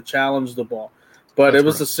opportunity to challenge the ball. But it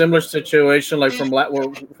was a similar situation, like from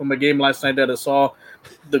a game last night that I saw.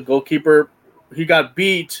 The goalkeeper, he got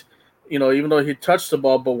beat, even though he touched the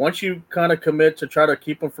ball. But once you kind of commit to try to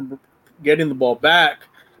keep him from getting the ball back,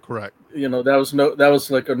 correct. That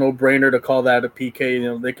was like a no-brainer to call that a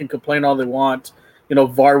PK. They can complain all they want.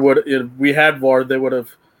 VAR would, if we had VAR, they would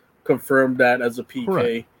have confirmed that as a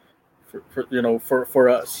PK for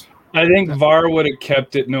us. I think VAR would have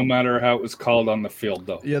kept it no matter how it was called on the field,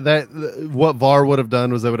 though. Yeah, what VAR would have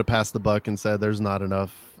done was they would have passed the buck and said there's not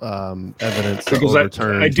enough evidence to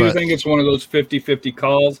overturn. I do think it's one of those 50-50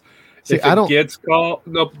 calls. If it gets called,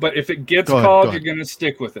 you're going to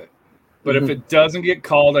stick with it. But if it doesn't get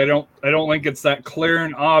called, I don't think it's that clear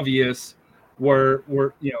and obvious where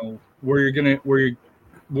you're going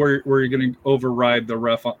to override the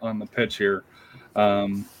ref on the pitch here.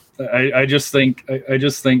 I just think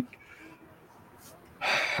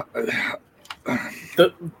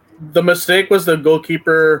the mistake was the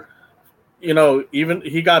goalkeeper. Even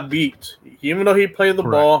he got beat. Even though he played the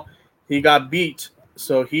ball, he got beat.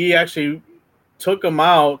 So he actually took him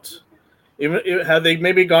out. Even had they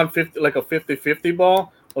maybe gone 50-50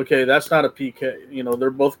 ball, okay, that's not a PK. They're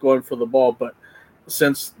both going for the ball, but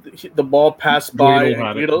since the ball passed by,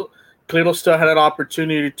 Gleedle still had an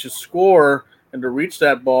opportunity to score and to reach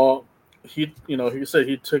that ball. He said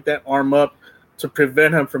he took that arm up to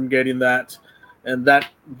prevent him from getting that, and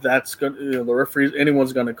that's going to, the referees,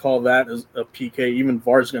 anyone's going to call that as a PK. Even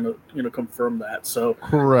VAR's going to confirm that. So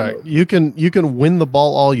correct. You can win the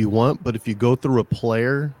ball all you want, but if you go through a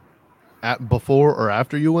player before or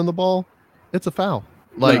after you win the ball, it's a foul.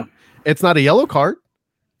 It's not a yellow card.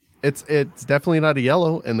 It's definitely not a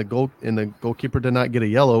yellow, and the goalkeeper did not get a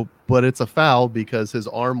yellow, but it's a foul because his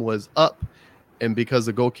arm was up. And because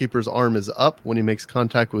the goalkeeper's arm is up when he makes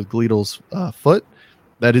contact with Gleedle's foot,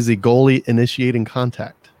 that is a goalie initiating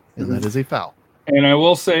contact, and that is a foul. And I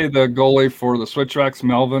will say the goalie for the Switchbacks,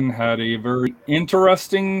 Melvin, had a very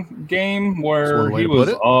interesting game where he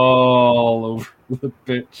was all over the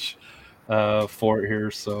pitch for it here.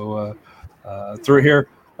 So through here,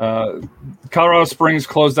 Colorado Springs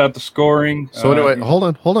closed out the scoring. So anyway, hold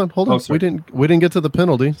on. Oh, sorry. We didn't get to the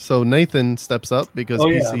penalty. So Nathan steps up because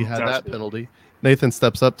PC had that penalty. Nathan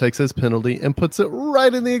steps up, takes his penalty, and puts it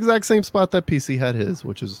right in the exact same spot that PC had his,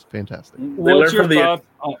 which is fantastic. What's your thoughts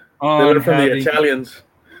on the Italians?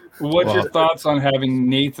 What's your thoughts on having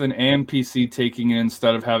Nathan and PC taking it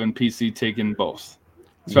instead of having PC taking both?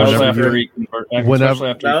 Especially after he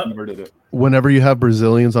converted it. Whenever you have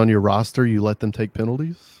Brazilians on your roster, you let them take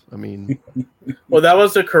penalties. I mean, well, that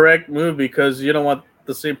was the correct move because you don't want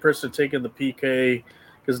the same person taking the PK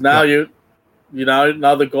because now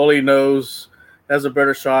now the goalie has a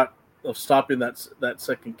better shot of stopping that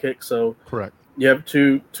second kick. So correct. You have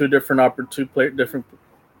two different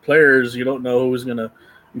players. You don't know who's gonna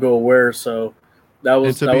go where. So that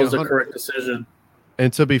was the correct decision.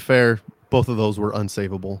 And to be fair, both of those were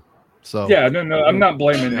unsavable. So yeah, no, I'm not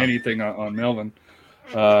blaming anything on Melvin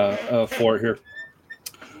for it here.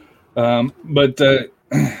 But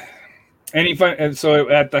any fun? And so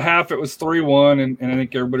at the half, it was 3-1, and I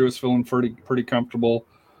think everybody was feeling pretty comfortable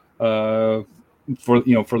for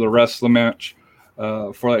the rest of the match.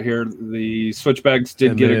 For that here, the Switchbacks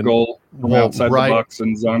did get a goal from outside the box,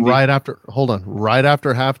 and Zombie right after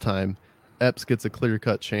halftime, Epps gets a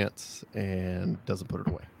clear-cut chance and doesn't put it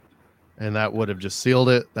away. And that would have just sealed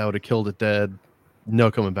it. That would have killed it dead.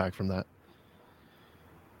 No coming back from that.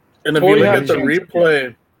 And if you look at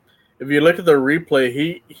the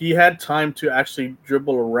replay, he had time to actually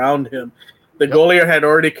dribble around him. The goalie had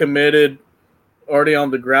already committed, already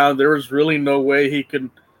on the ground. There was really no way he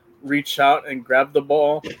could reach out and grab the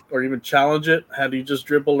ball or even challenge it. Had he just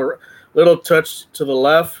dribbled a little touch to the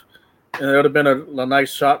left, and it would have been a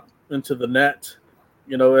nice shot into the net.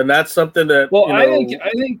 And that's something that. Well, I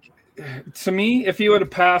think. To me, if he would have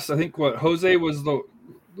passed, I think Jose was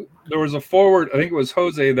there was a forward. I think it was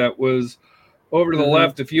Jose that was over to the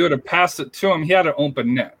left. If you would have passed it to him, he had an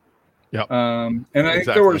open net. Yeah. And I think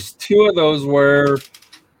there was two of those where,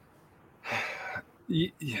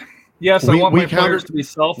 yes, I want my players to be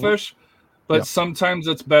selfish, but sometimes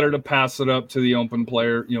it's better to pass it up to the open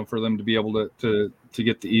player, for them to be able to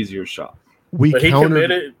get the easier shot. He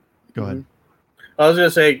committed. Go ahead. I was gonna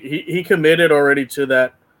say he committed already to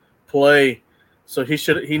that play, so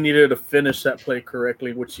he needed to finish that play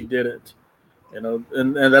correctly, which he didn't.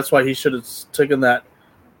 And that's why he should have taken that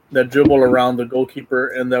dribble around the goalkeeper,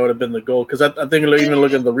 and that would have been the goal. Because I think even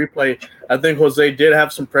looking at the replay, I think Jose did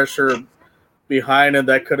have some pressure behind, and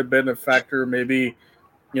that could have been a factor. Maybe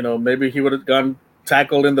he would have gone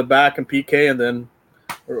tackled in the back and PK, and then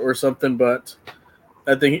or something. But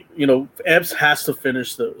I think Epps has to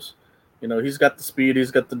finish those. He's got the speed,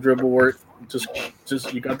 he's got the dribble work.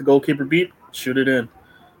 Just you got the goalkeeper beat, shoot it in.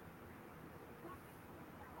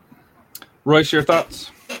 Royce, your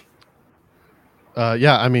thoughts?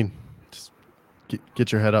 I mean, just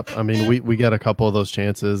get your head up. I mean, we get a couple of those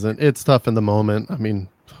chances, and it's tough in the moment. I mean,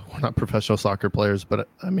 we're not professional soccer players, but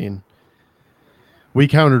I mean, we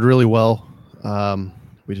countered really well.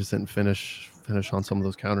 We just didn't finish on some of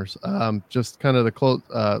those counters. Just kind of the close,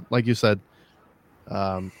 like you said,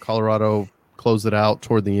 Colorado closed it out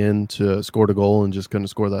toward the end to score a goal and just couldn't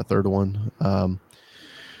score that third one.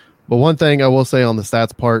 But one thing I will say on the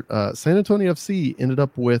stats part, San Antonio FC ended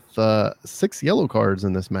up with 6 yellow cards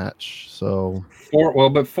in this match. So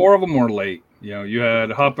but 4 of them were late. You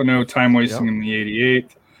had Hopino time wasting in the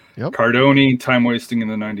 88th, Cardoni time wasting in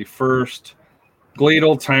the 91st,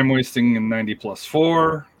 Gladel time wasting in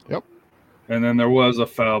 90+4. And then there was a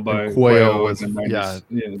foul by Cuello was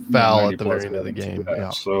foul at the very end of the game.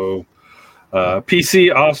 So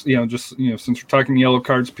PC also, since we're talking yellow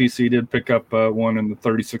cards, PC did pick up one in the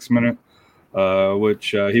 36th minute, which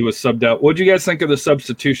he was subbed out. What do you guys think of the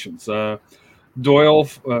substitutions? Doyle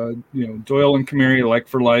and Kamiri like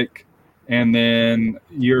for like, and then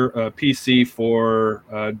your PC for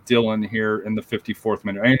Dylan here in the 54th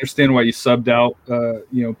minute. I understand why you subbed out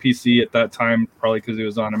PC at that time, probably because he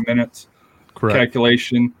was on a minutes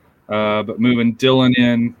calculation, but moving Dylan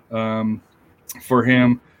in for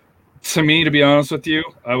him. To me, to be honest with you,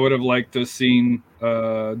 I would have liked to have seen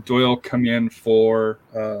Doyle come in for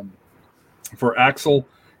Axel,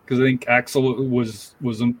 because I think Axel was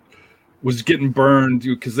getting burned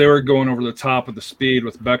because they were going over the top of the speed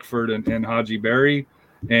with Beckford and Haji Berry,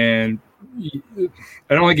 and I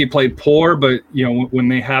don't think he played poor, but when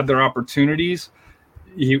they had their opportunities,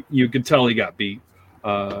 you could tell he got beat.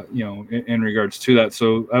 In regards to that.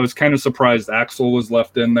 So I was kind of surprised Axel was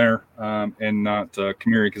left in there and not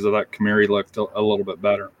Kamiri, because I thought Kamiri looked a little bit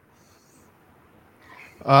better.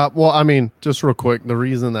 Well, I mean, just real quick, the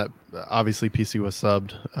reason that obviously PC was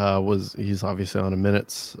subbed was he's obviously on a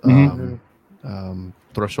minutes.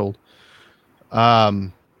 threshold.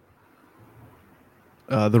 The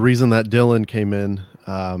reason that Dylan came in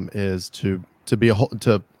is to be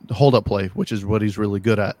to hold up play, which is what he's really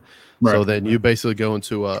good at. Right. So then you basically go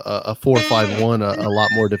into a 4-5-1, a lot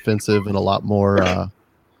more defensive and a lot more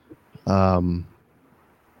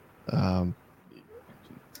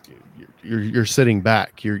you're sitting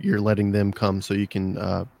back. You're letting them come so you can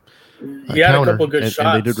He had counter, a couple good and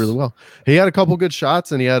shots. they did really well. He had a couple good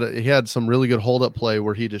shots, and he had some really good hold up play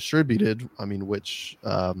where he distributed. I mean, which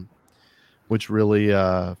really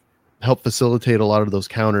helped facilitate a lot of those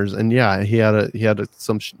counters. And yeah, he had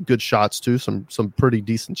some good shots too, some pretty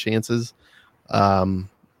decent chances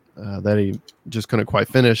that he just couldn't quite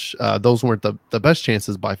finish. Those weren't the best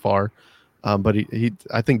chances by far, but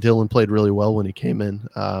I think Dylan played really well when he came in,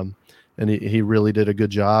 and he really did a good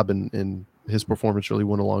job, and his performance really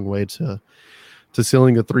went a long way to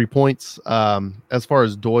sealing the 3 points. As far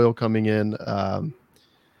as Doyle coming in,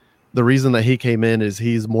 the reason that he came in is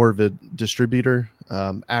he's more of a distributor.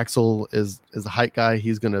 Axel is a height guy.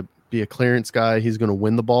 He's going to be a clearance guy. He's going to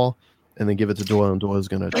win the ball and then give it to Doyle, and Doyle's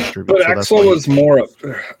going to distribute. But Axel was more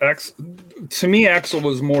to me. Axel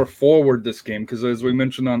was more forward this game because, as we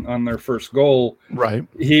mentioned on their first goal, right?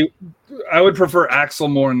 I would prefer Axel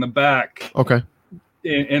more in the back. Okay.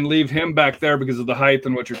 And leave him back there because of the height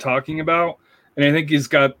and what you're talking about. And I think he's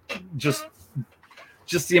got just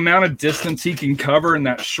the amount of distance he can cover in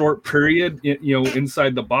that short period,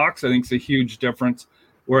 inside the box. I think it's a huge difference.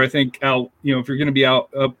 Where I think if you're going to be up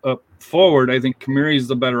forward, I think Kamiri is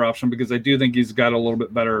the better option because I do think he's got a little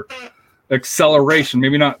bit better acceleration.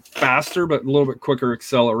 Maybe not faster, but a little bit quicker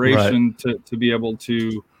acceleration to be able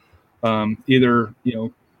to either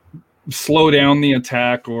slow down the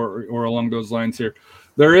attack or along those lines here.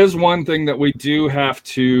 There is one thing that we do have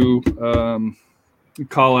to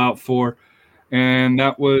call out for, and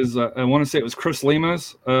that was I want to say it was Chris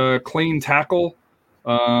Lima's clean tackle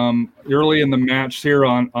early in the match here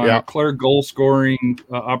on a clear goal scoring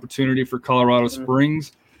opportunity for Colorado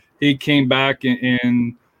Springs. He came back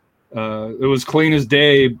and it was clean as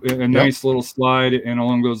day, a nice little slide and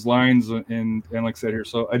along those lines, and like I said here.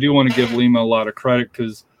 So I do want to give Lima a lot of credit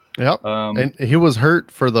because and he was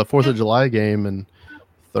hurt for the 4th of July game and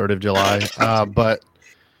 3rd of July. But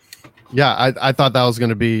yeah, I thought that was going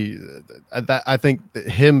to be I think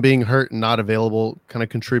him being hurt and not available kind of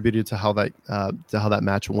contributed to how that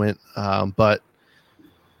match went. But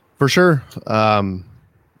for sure,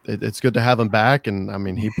 it's good to have him back. And I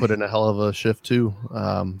mean, he put in a hell of a shift too.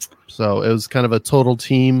 So it was kind of a total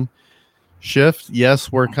team shift.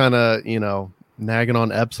 Yes, we're kind of, nagging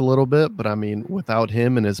on Epps a little bit, but I mean, without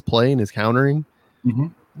him and his play and his countering,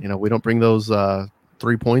 we don't bring those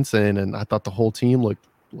 3 points in. And I thought the whole team looked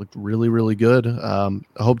really, really good. I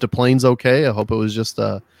hope DePlane's okay. I hope it was just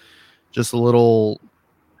a little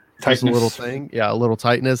tightness. Just a little thing. Yeah, a little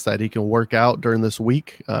tightness that he can work out during this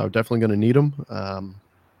week. Definitely going to need him.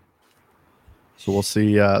 So we'll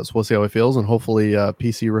see. How he feels, and hopefully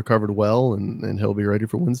PC recovered well, and he'll be ready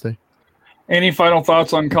for Wednesday. Any final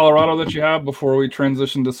thoughts on Colorado that you have before we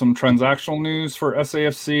transition to some transactional news for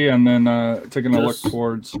SAFC, and then taking a look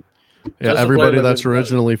towards? Yeah, everybody that's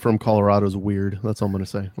originally from Colorado is weird. That's all I'm going to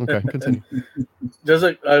say. Okay, continue. Just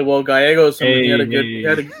like Gallegos, he had a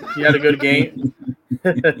good game.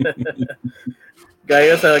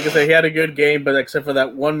 Gallegos, like I said, he had a good game, but except for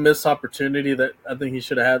that one missed opportunity that I think he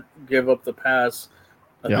should have give up the pass.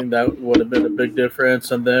 I think that would have been a big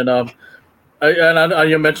difference. And then,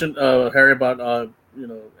 you mentioned Harry about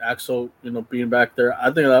Axel, being back there.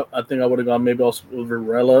 I think I would have gone maybe also with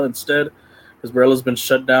Varela instead, because Varela's been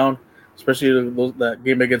shut down. Especially that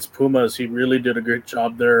game against Pumas, he really did a great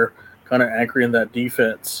job there, kind of anchoring that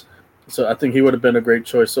defense. So I think he would have been a great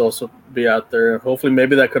choice to also be out there. Hopefully,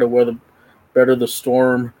 maybe that could have weathered better the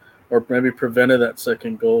storm, or maybe prevented that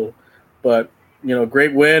second goal. But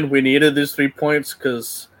great win. We needed these 3 points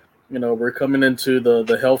because we're coming into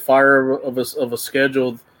the hellfire of a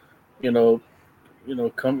schedule.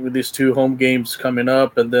 Come with these 2 home games coming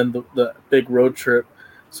up, and then the big road trip.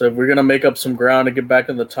 So if we're going to make up some ground and get back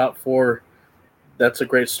in the top 4, that's a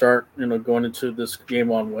great start, going into this game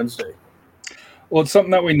on Wednesday. Well, it's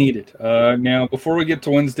something that we needed. Now, before we get to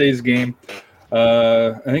Wednesday's game,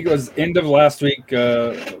 I think it was end of last week,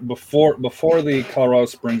 before the Colorado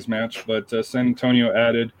Springs match, but San Antonio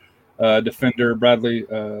added defender Bradley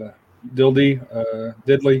Dildy.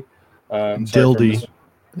 Dildy.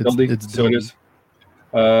 It's so it is.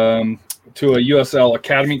 To a USL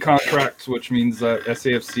Academy contract, which means that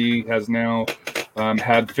SAFC has now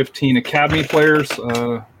had 15 Academy players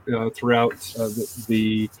throughout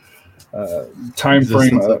the time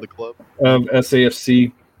frame of the club of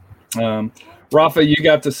SAFC. Rafa, you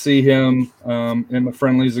got to see him in the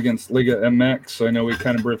friendlies against Liga MX. So I know we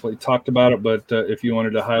kind of briefly talked about it, but if you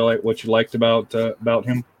wanted to highlight what you liked about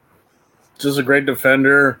him. Just a great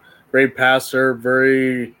defender, great passer,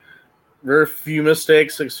 very few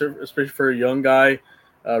mistakes, especially for a young guy.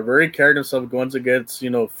 Very carried himself going against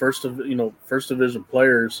first division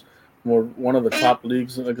players, one of the top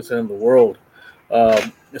leagues, like I said, in the world.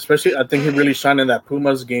 Especially, I think he really shined in that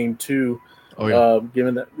Pumas game too. Oh, yeah.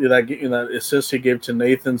 Given that assist he gave to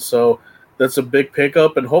Nathan, so that's a big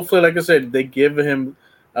pickup. And hopefully, like I said, they give him.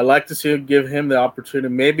 I like to see him give him the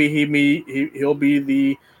opportunity. Maybe he'll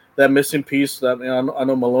be that missing piece that I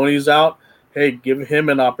know Maloney's out. Hey, give him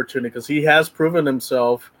an opportunity because he has proven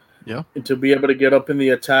himself. Yeah. To be able to get up in the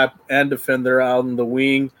attack and defend there out in the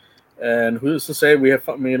wing. And who's to say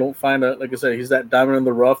don't find like I said, he's that diamond in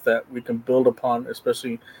the rough that we can build upon,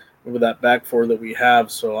 especially with that back four that we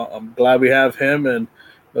have. So I'm glad we have him, and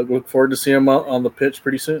look forward to seeing him on the pitch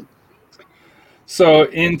pretty soon. So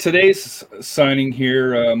in today's signing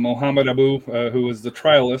here, Mohamed Abu, who was the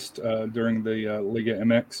trialist during the Liga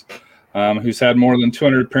MX, who's had more than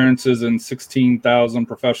 200 appearances and 16,000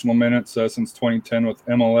 professional minutes since 2010 with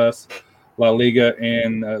MLS, La Liga,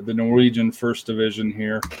 and the Norwegian First Division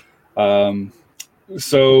here.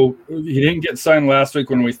 So he didn't get signed last week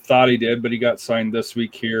when we thought he did, but he got signed this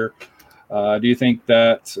week here. Do you think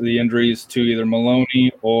that the injuries to either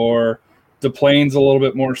Maloney or DePlane's a little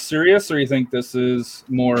bit more serious, or you think this is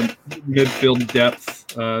more midfield depth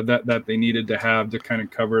that they needed to have to kind of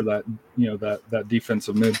cover that that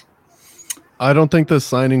defensive mid? I don't think the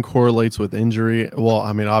signing correlates with injury. Well,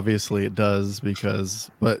 I mean, obviously it does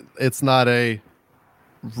but it's not a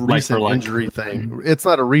recent injury thing. It's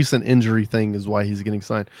not a recent injury thing is why he's getting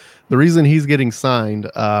signed. The reason he's getting signed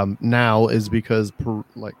now is because,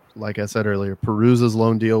 like I said earlier, Perusa's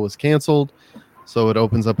loan deal was canceled, so it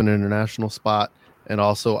opens up an international spot. And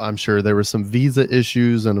also, I'm sure there were some visa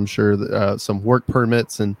issues, and I'm sure some work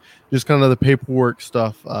permits and just kind of the paperwork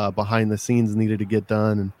stuff behind the scenes needed to get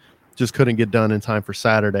done, and just couldn't get done in time for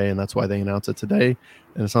Saturday, and that's why they announced it today.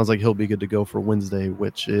 And it sounds like he'll be good to go for Wednesday,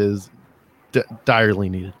 which is direly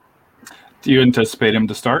needed. Do you anticipate him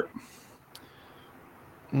to start?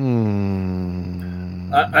 I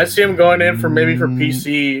see him going in for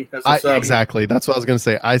PC as a sub. Exactly. That's what I was going to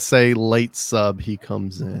say. I say late sub he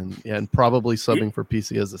comes in, and probably subbing for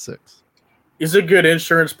PC as a 6. He's a good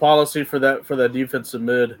insurance policy for that defensive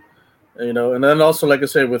mid, and then also, like I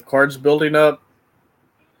said, with cards building up,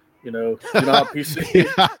 how PC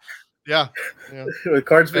yeah. with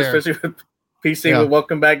cards, fair. Especially with PC with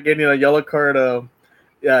welcome back getting a yellow card.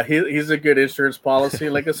 He's a good insurance policy.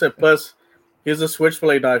 Like I said, plus he's a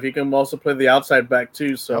switchblade knife. He can also play the outside back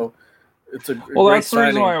too. So it's a well. Great That's the signing.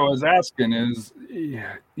 reason why I was asking is,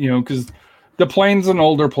 because DePlane's an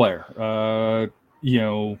older player.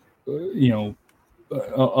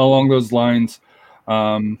 Along those lines.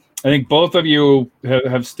 I think both of you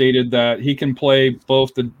have stated that he can play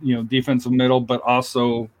both the defensive middle, but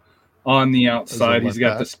also on the outside. He's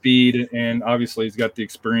got the speed, and obviously he's got the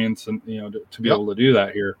experience, and to be able to do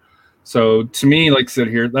that here. So to me, like I said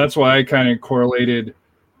here, that's why I kind of correlated,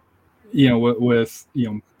 with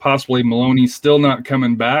possibly Maloney still not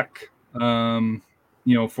coming back, for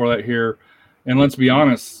that here. And let's be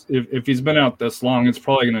honest, if he's been out this long, it's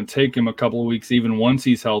probably going to take him a couple of weeks, even once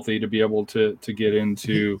he's healthy, to be able to get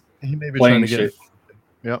into he may be playing trying to shape.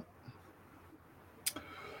 Yep.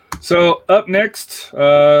 So up next,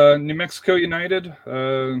 New Mexico United,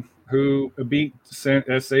 who beat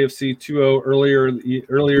SAFC 2-0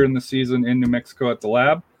 earlier in the season in New Mexico at the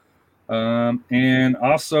Lab. And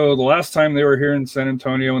also the last time they were here in San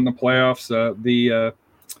Antonio in the playoffs,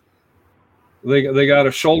 they got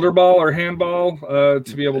a shoulder ball or handball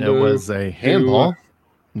to be able to. It was a handball,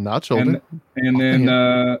 not shoulder. And then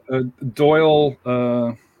a Doyle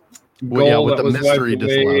goal with that the was mystery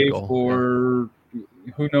wiped away goal. for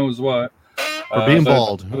who knows what. For being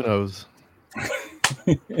bald, who knows?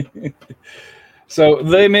 So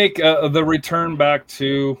they make the return back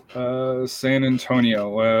to San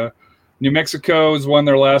Antonio. New Mexico has won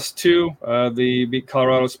their last two. They beat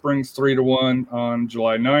Colorado Springs 3-1 on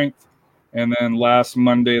July 9th. And then last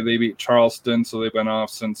Monday they beat Charleston, so they've been off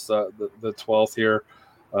since the 12th here.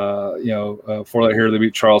 For that here they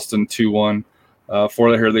beat Charleston 2-1.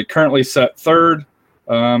 For that here they currently set third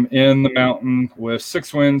in the Mountain with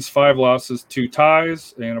 6 wins, 5 losses, 2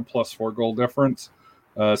 ties, and a +4 goal difference.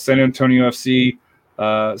 San Antonio FC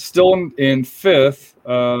still in fifth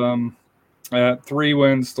at 3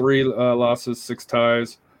 wins, 3 losses, 6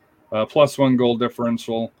 ties, +1 goal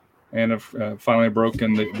differential, and have finally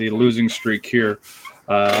broken the losing streak here.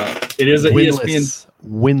 It is an ESPN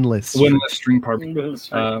winless stream.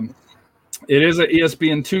 It is an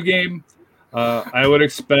ESPN2 game. I would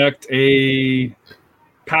expect a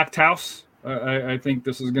packed house. I think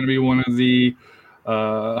this is going to be one of the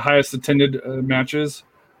highest attended matches.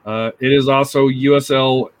 It is also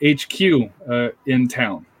USL HQ in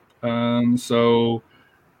town. So,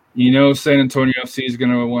 San Antonio FC is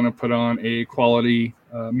going to want to put on a quality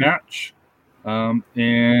match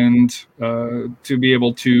and to be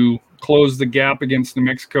able to close the gap against New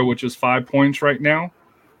Mexico, which is 5 points right now.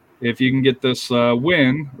 If you can get this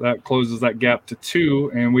win, that closes that gap to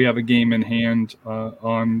 2, and we have a game in hand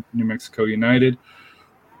on New Mexico United.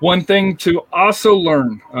 One thing to also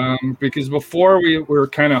learn, because before we were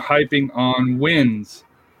kind of hyping on wins,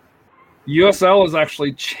 USL has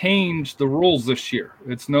actually changed the rules this year.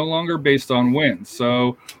 It's no longer based on wins.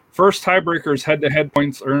 So first tiebreaker is head-to-head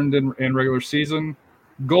points earned in regular season.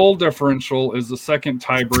 Goal differential is the second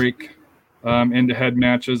tiebreak into head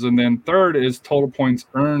matches, and then third is total points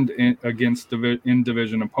earned against in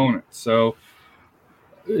division opponents. So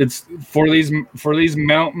it's for these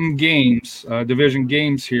mountain games, division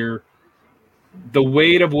games here. The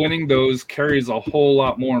weight of winning those carries a whole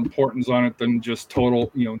lot more importance on it than just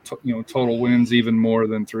total, total wins, even more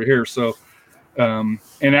than through here. So, and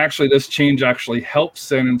actually, this change actually helps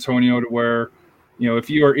San Antonio to where, if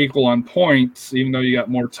you are equal on points, even though you got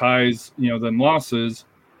more ties, than losses.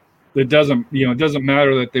 It doesn't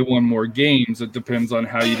matter that they won more games. It depends on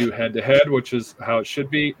how you do head to head, which is how it should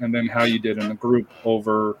be, and then how you did in the group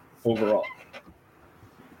overall.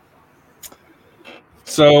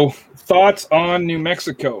 So, thoughts on New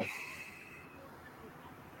Mexico?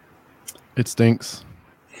 It stinks.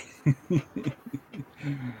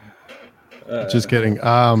 Just kidding.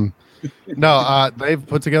 No, they've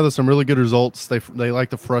put together some really good results. They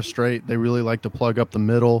like to frustrate. They really like to plug up the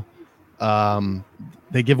middle.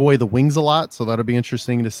 They give away the wings a lot, so that'll be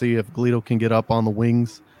interesting to see if Glito can get up on the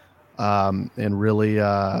wings and really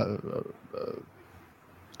kind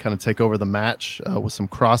of take over the match with some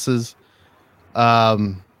crosses.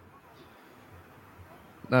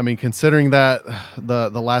 Considering that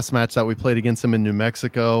the last match that we played against them in New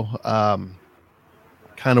Mexico,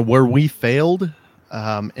 kind of where we failed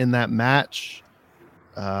in that match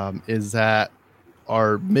is that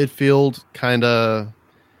our midfield kind of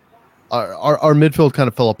our midfield kind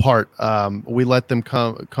of fell apart. We let them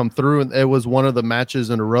come through, and it was one of the matches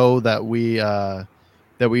in a row that we were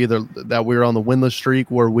on the winless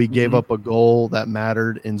streak where we gave up a goal that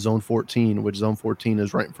mattered in zone 14, which zone 14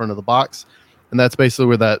 is right in front of the box. And that's basically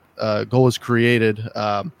where that goal was created.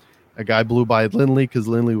 A guy blew by Lindley because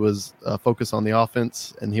Lindley was focused on the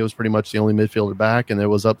offense, and he was pretty much the only midfielder back, and it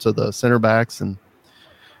was up to the center backs, and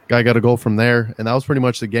guy got a goal from there, and that was pretty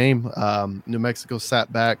much the game. New Mexico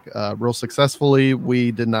sat back real successfully.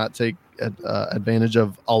 We did not take advantage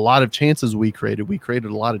of a lot of chances we created. We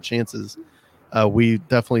created a lot of chances. We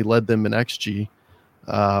definitely led them in XG,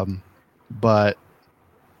 but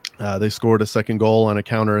they scored a second goal on a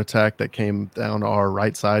counterattack that came down our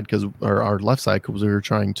right side or our left side because we were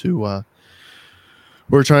trying to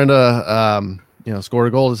score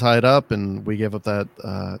a goal to tie it up, and we gave up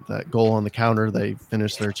that goal on the counter. They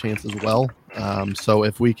finished their chances well. So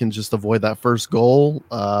if we can just avoid that first goal,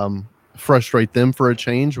 frustrate them for a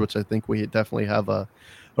change, which I think we definitely have a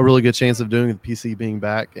really good chance of doing with PC being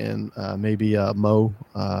back, and maybe Mo,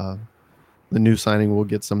 the new signing, will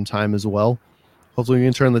get some time as well. Hopefully we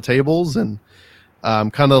can turn the tables. And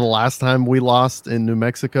kind of the last time we lost in New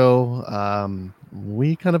Mexico,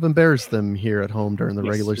 we kind of embarrassed them here at home during the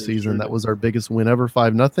regular season. That was our biggest win ever,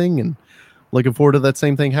 5-0. And looking forward to that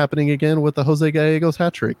same thing happening again with the Jose Gallegos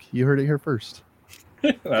hat trick. You heard it here first.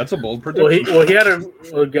 That's a bold prediction.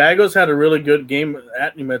 Gallegos had a really good game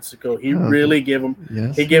at New Mexico. He really gave him.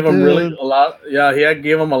 Yes, he gave him really a lot. Yeah, he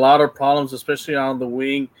gave him a lot of problems, especially on the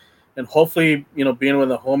wing, and hopefully, being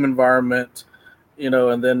with a home environment,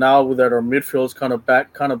 and then now that our midfield is kind of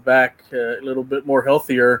back a little bit more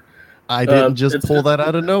healthier. I didn't just pull that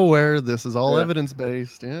out of nowhere. This is all evidence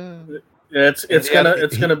based. Yeah. It's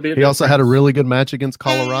gonna be. He also had a really good match against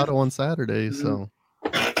Colorado on Saturday. So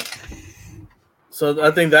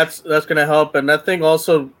I think that's gonna help, and I think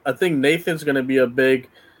Nathan's gonna be a big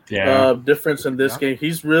difference in this game.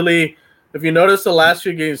 He's really, if you notice the last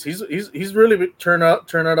few games, he's really turned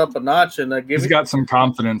it up a notch, and he's got some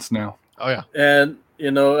confidence now. Oh yeah, and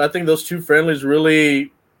I think those two friendlies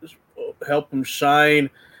really help him shine.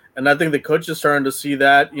 And I think the coach is starting to see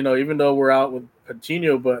that, even though we're out with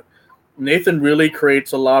Patino, but Nathan really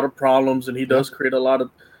creates a lot of problems, and he does create a lot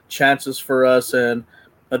of chances for us. And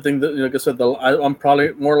I think that, like I said, I'm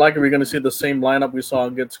probably more likely we're going to see the same lineup we saw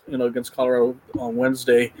against Colorado on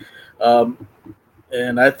Wednesday,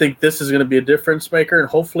 and I think this is going to be a difference maker. And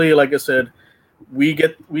hopefully, like I said, we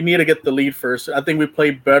need to get the lead first. I think we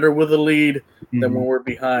play better with the lead than when we're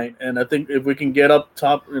behind. And I think if we can get up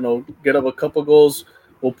top, get up a couple goals,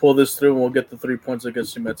 we'll pull this through and we'll get the 3 points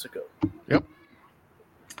against New Mexico. Yep.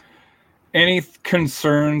 Any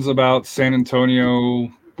concerns about San Antonio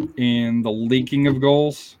in the leaking of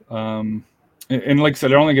goals? And like I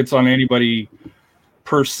said, it only gets on anybody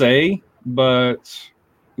per se, but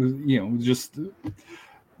just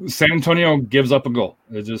San Antonio gives up a goal.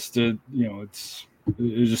 It just it's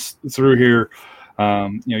through here.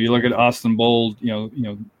 You look at Austin Bold. They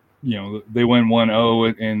win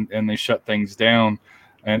 1-0 and they shut things down.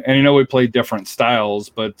 And we play different styles,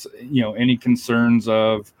 but any concerns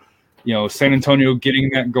of San Antonio getting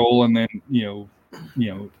that goal and then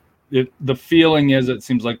the feeling is it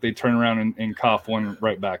seems like they turn around and cough one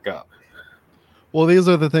right back up. Well, these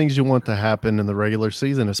are the things you want to happen in the regular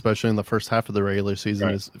season, especially in the first half of the regular season,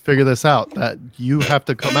 Right. is figure this out, that you have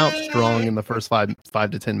to come out strong in the first 5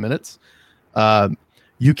 to 10 minutes.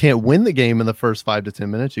 You can't win the game in the first 5 to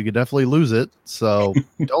 10 minutes. You could definitely lose it. So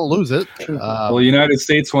don't lose it. Well, United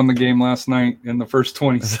States won the game last night in the first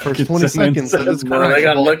 20 seconds. 20 seconds. That is No, they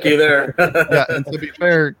got lucky there. Yeah, and to be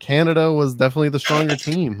fair, Canada was definitely the stronger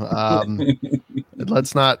team.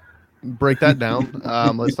 Let's not break that down.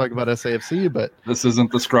 Let's talk about SAFC, but This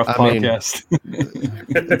isn't the Scruff I mean, podcast.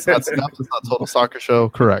 it's not Snuff, it's not Total Soccer Show,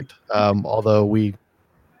 correct? Although we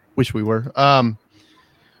wish we were.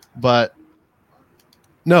 But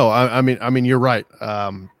no, I mean, you're right.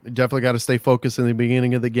 Definitely got to stay focused in the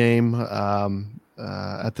beginning of the game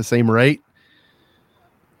at the same rate.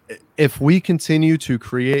 If we continue to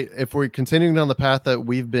if we're continuing down the path that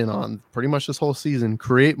we've been on pretty much this whole season,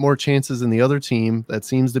 create more chances in the other team. That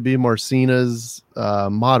seems to be Marcina's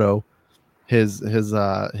motto, his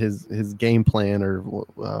game plan, or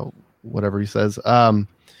whatever he says.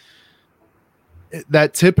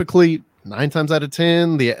 That typically 9 times out of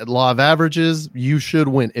 10, the law of averages, you should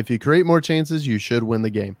win. If you create more chances, you should win the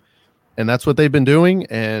game, and that's what they've been doing.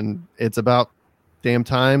 And it's about damn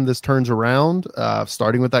time this turns around,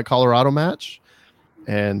 starting with that Colorado match,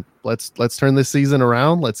 and let's turn this season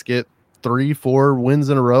around. Let's get 3-4 wins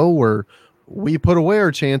in a row where we put away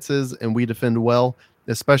our chances and we defend well,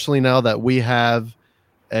 especially now that we have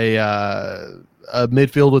a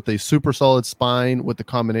midfield with a super solid spine with the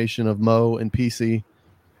combination of Mo and PC.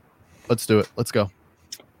 Let's do it. Let's go.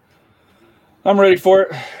 I'm ready for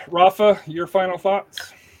it. Rafa, your final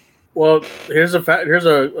thoughts? Well, here's a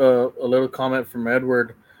little comment from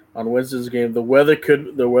Edward on Wednesday's game. The weather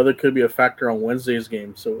could be a factor on Wednesday's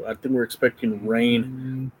game, so I think we're expecting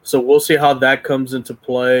rain. So we'll see how that comes into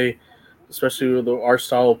play, especially with our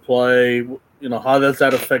style of play. How does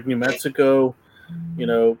that affect New Mexico?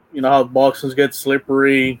 How boxes get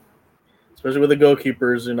slippery, especially with the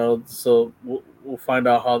goalkeepers. So we'll find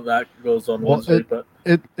out how that goes on Wednesday. But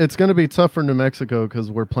it's going to be tough for New Mexico because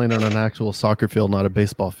we're playing on an actual soccer field, not a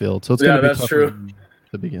baseball field. So it's going to be tough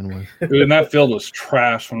to begin with. Dude, and that field was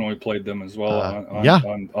trash when we played them as well on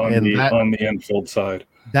the infield side.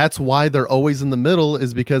 That's why they're always in the middle,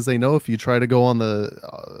 is because they know if you try to go on the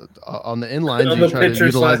inlines, you try to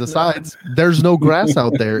utilize the sides, there's no grass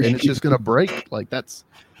out there, and it's just going to break. Like that's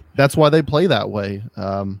why they play that way.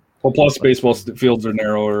 Well, plus baseball fields are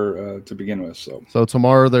narrower to begin with. So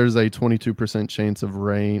tomorrow there's a 22% chance of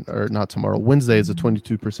rain, or not tomorrow. Wednesday is a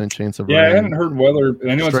 22% chance of rain. Yeah, I hadn't heard weather.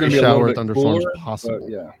 I know it's going to be a little bit thunderstorms cooler, possible.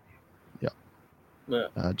 Yeah.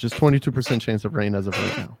 Just 22% chance of rain as of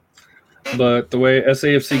right now. But the way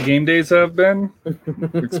SAFC game days have been,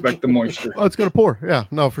 expect the moisture. Oh, it's going to pour. Yeah,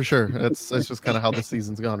 no, for sure. It's just kind of how the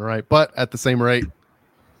season's gone, right? But at the same rate,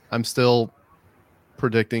 I'm still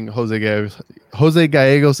predicting Jose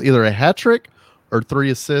Gallegos either a hat trick or 3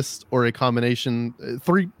 assists or a combination.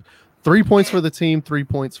 3 points for the team, 3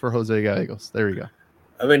 points for Jose Gallegos. There you go.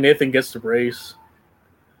 I think Nathan gets the brace.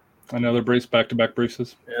 Another brace, back-to-back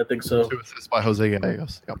braces. Yeah, I think so. 2 assists by Jose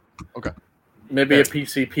Gallegos. Yep. Okay. Maybe a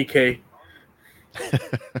PK.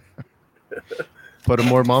 Put him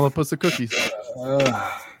more Mama puts the cookies.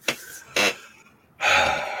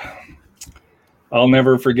 I'll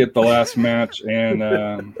never forget the last match, and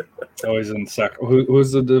always in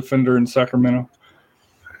who's the defender in Sacramento?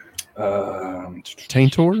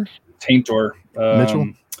 Taintor?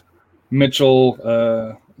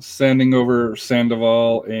 Mitchell sending over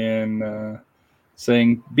Sandoval and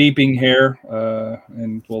saying beeping hair,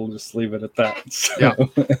 and we'll just leave it at that.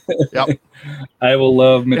 So, Yep. I will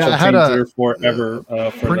love Mitchell I had Tainter forever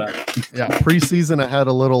for that. Preseason I had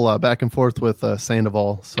a little back and forth with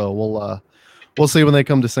Sandoval, so we'll see when they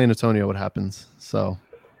come to San Antonio what happens. So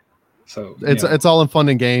it's all in fun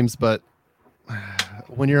and games, but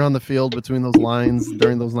when you're on the field between those lines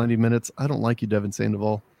during those 90 minutes, I don't like you, Devin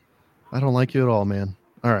Sandoval. I don't like you at all, man.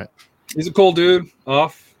 All right. He's a cool dude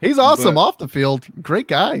off. He's awesome off the field. Great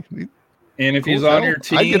guy. And if he's on your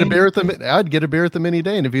team, I'd get a beer with him. I'd get a beer with him any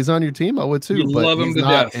day. And if he's on your team, I would too. You but love him he's to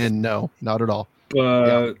not, death. And no, not at all.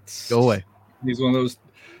 But go away. He's one of those.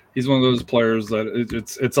 He's one of those players that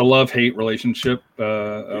it's a love-hate relationship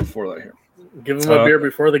for that here. Give him a beer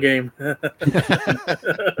before the game. No,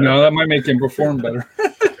 that might make him perform better.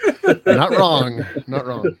 Not wrong. Not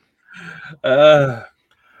wrong.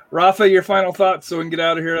 Rafa, your final thoughts so we can get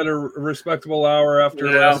out of here at a respectable hour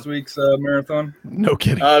after last week's marathon. No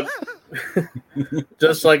kidding.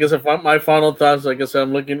 Just like I said, my final thoughts. Like I said,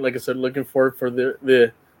 I'm looking forward for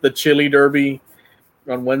the Chili Derby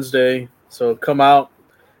on Wednesday. So come out.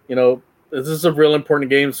 You know, this is a real important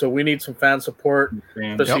game, so we need some fan support.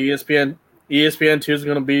 Especially ESPN. ESPN2 is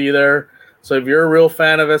going to be there. So if you're a real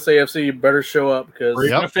fan of SAFC, you better show up because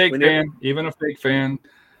even a fake fan.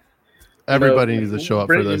 Everybody needs to show up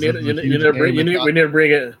for this. We need to bring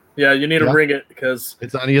it. Yeah, you need to bring it because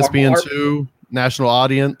it's on ESPN2, national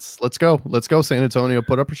audience. Let's go, San Antonio.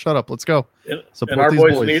 Put up or shut up. Let's go. And our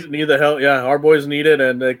boys need the help. Yeah, our boys need it,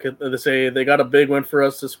 and they say they got a big win for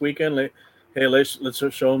us this weekend. Let's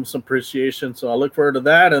show them some appreciation. So I look forward to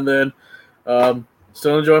that, and then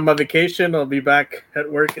still enjoying my vacation. I'll be back at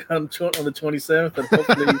work on the 27th, and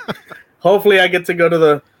hopefully I get to go to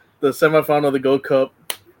the semifinal of the Gold Cup.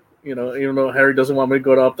 You know, even though Harry doesn't want me to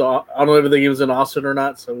go I don't know if the game's in Austin or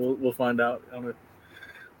not, so we'll find out.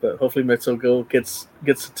 But hopefully Mexico gets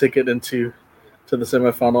a ticket to the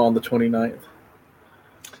semifinal on the 29th.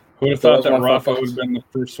 Who would have thought that Rafa would have been the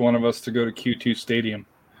first one of us to go to Q2 Stadium?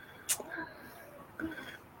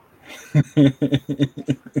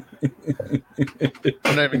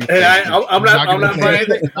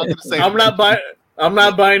 I'm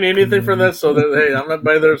not buying anything for this. So that I'm not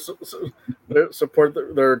buying their support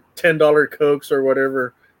their $10 Cokes or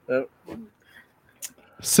whatever.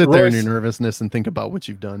 Sit there in your nervousness and think about what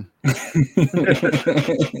you've done. They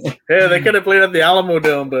could have played at the Alamo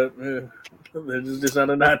Dome, but they just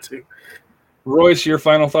decided not to. Royce, your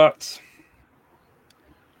final thoughts?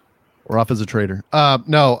 We're off as a traitor.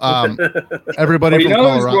 No. Everybody from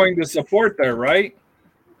Colorado. He's going to support there, right?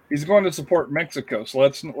 He's going to support Mexico, so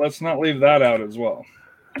let's not leave that out as well.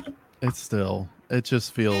 It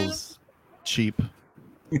just feels cheap.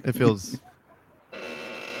 It feels.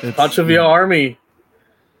 Pancho Villa Army.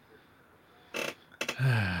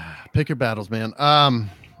 Pick your battles, man. I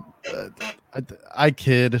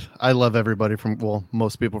kid. I love everybody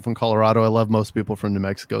most people from Colorado. I love most people from New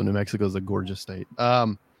Mexico. New Mexico is a gorgeous state. I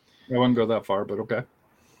wouldn't go that far, but okay.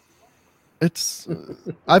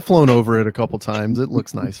 I've flown over it a couple times. It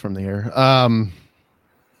looks nice from the air.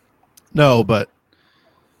 No, but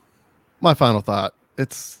my final thought,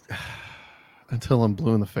 it's until I'm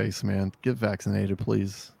blue in the face, man, get vaccinated,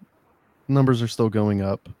 please. Numbers are still going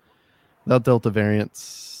up. Without Delta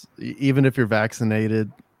variants, even if you're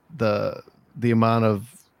vaccinated, the amount of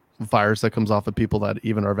virus that comes off of people that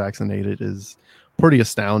even are vaccinated is pretty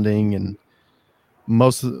astounding. And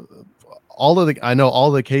I know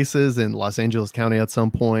all the cases in Los Angeles County at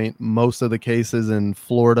some point, most of the cases in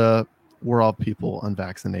Florida, we're all people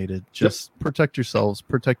unvaccinated. Just protect yourselves,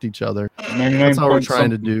 protect each other. That's all we're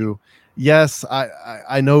trying to do. Yes,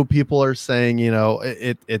 I know people are saying,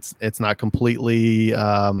 it's not completely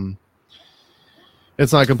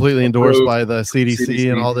endorsed by the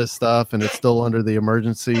CDC and all this stuff, and it's still under the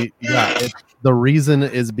emergency. Yeah, the reason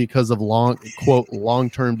is because of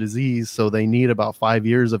long-term disease. So they need about 5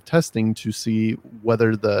 years of testing to see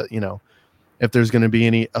whether if there's going to be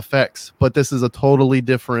any effects. But this is a totally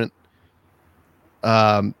different.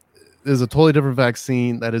 There's a totally different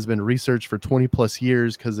vaccine that has been researched for 20 plus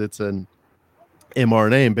years because it's an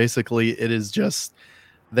mRNA, and basically it is just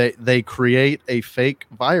they create a fake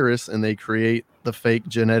virus and they create the fake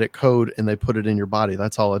genetic code and they put it in your body.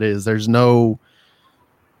 That's all it is. There's no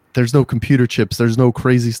computer chips. There's no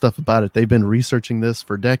crazy stuff about it. They've been researching this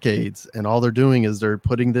for decades, and all they're doing is they're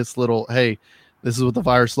putting this little, hey, this is what the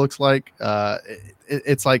virus looks like.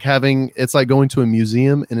 It's like going to a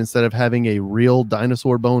museum, and instead of having a real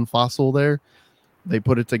dinosaur bone fossil there, they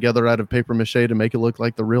put it together out of paper mache to make it look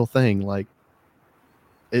like the real thing. Like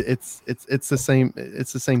it's the same.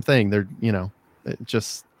 It's the same thing. They're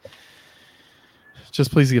just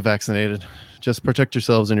please get vaccinated. just protect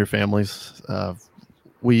yourselves and your families.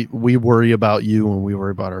 We worry about you and we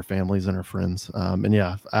worry about our families and our friends. And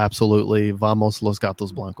yeah, absolutely. Vamos Los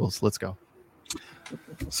Gatos Blancos. Let's go.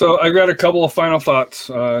 So I got a couple of final thoughts.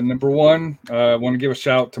 Number one, I want to give a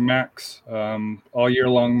shout out to Max. All year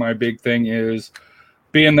long, my big thing is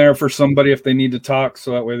being there for somebody if they need to talk,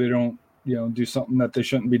 so that way they don't, do something that they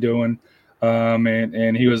shouldn't be doing.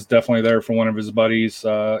 And he was definitely there for one of his buddies,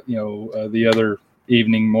 the other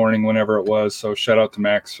evening, morning, whenever it was. So shout out to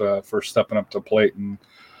Max for stepping up to the plate and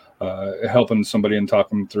helping somebody and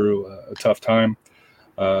talking them through a tough time.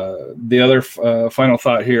 The other final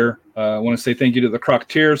thought here, I want to say thank you to the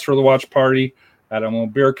Crocketeers for the watch party at Alamo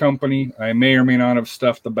Beer Company. I may or may not have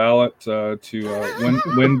stuffed the ballot to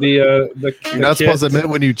win the You're not supposed to admit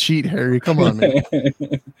when you cheat, Harry. Come on, man.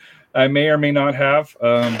 I may or may not have.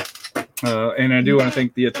 And I do want to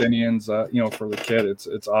thank the Athenians, for the kit.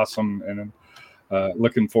 It's awesome. And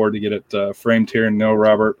looking forward to get it framed here. And no,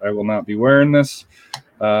 Robert, I will not be wearing this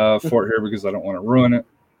for it here because I don't want to ruin it.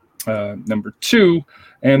 Number two.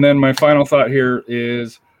 And then my final thought here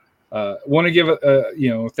is want to give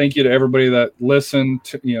thank you to everybody that listened,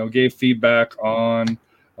 gave feedback on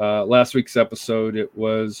last week's episode. It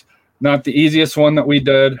was not the easiest one that we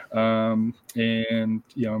did. And,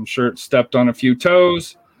 I'm sure it stepped on a few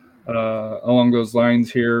toes along those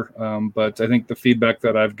lines here. But I think the feedback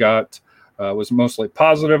that I've got was mostly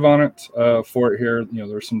positive on it for it here.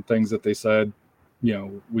 There's some things that they said,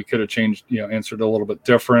 we could have changed, answered a little bit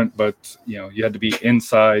different, but, you had to be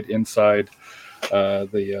inside the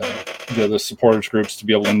supporters groups to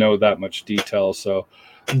be able to know that much detail. So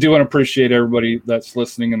I do want to appreciate everybody that's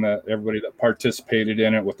listening and that everybody that participated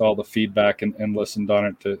in it with all the feedback and listened on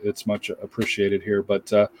it. It's much appreciated here,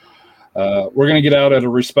 but we're going to get out at a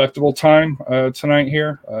respectable time tonight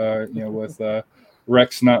here, with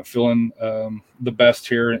Rex not feeling the best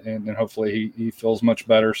here, and hopefully he feels much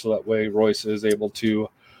better, so that way Royce is able to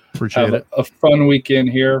have a fun weekend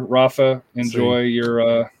here. Rafa, enjoy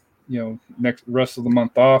your next rest of the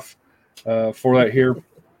month off for that here,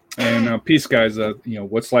 and peace, guys.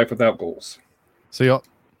 What's life without goals? See y'all.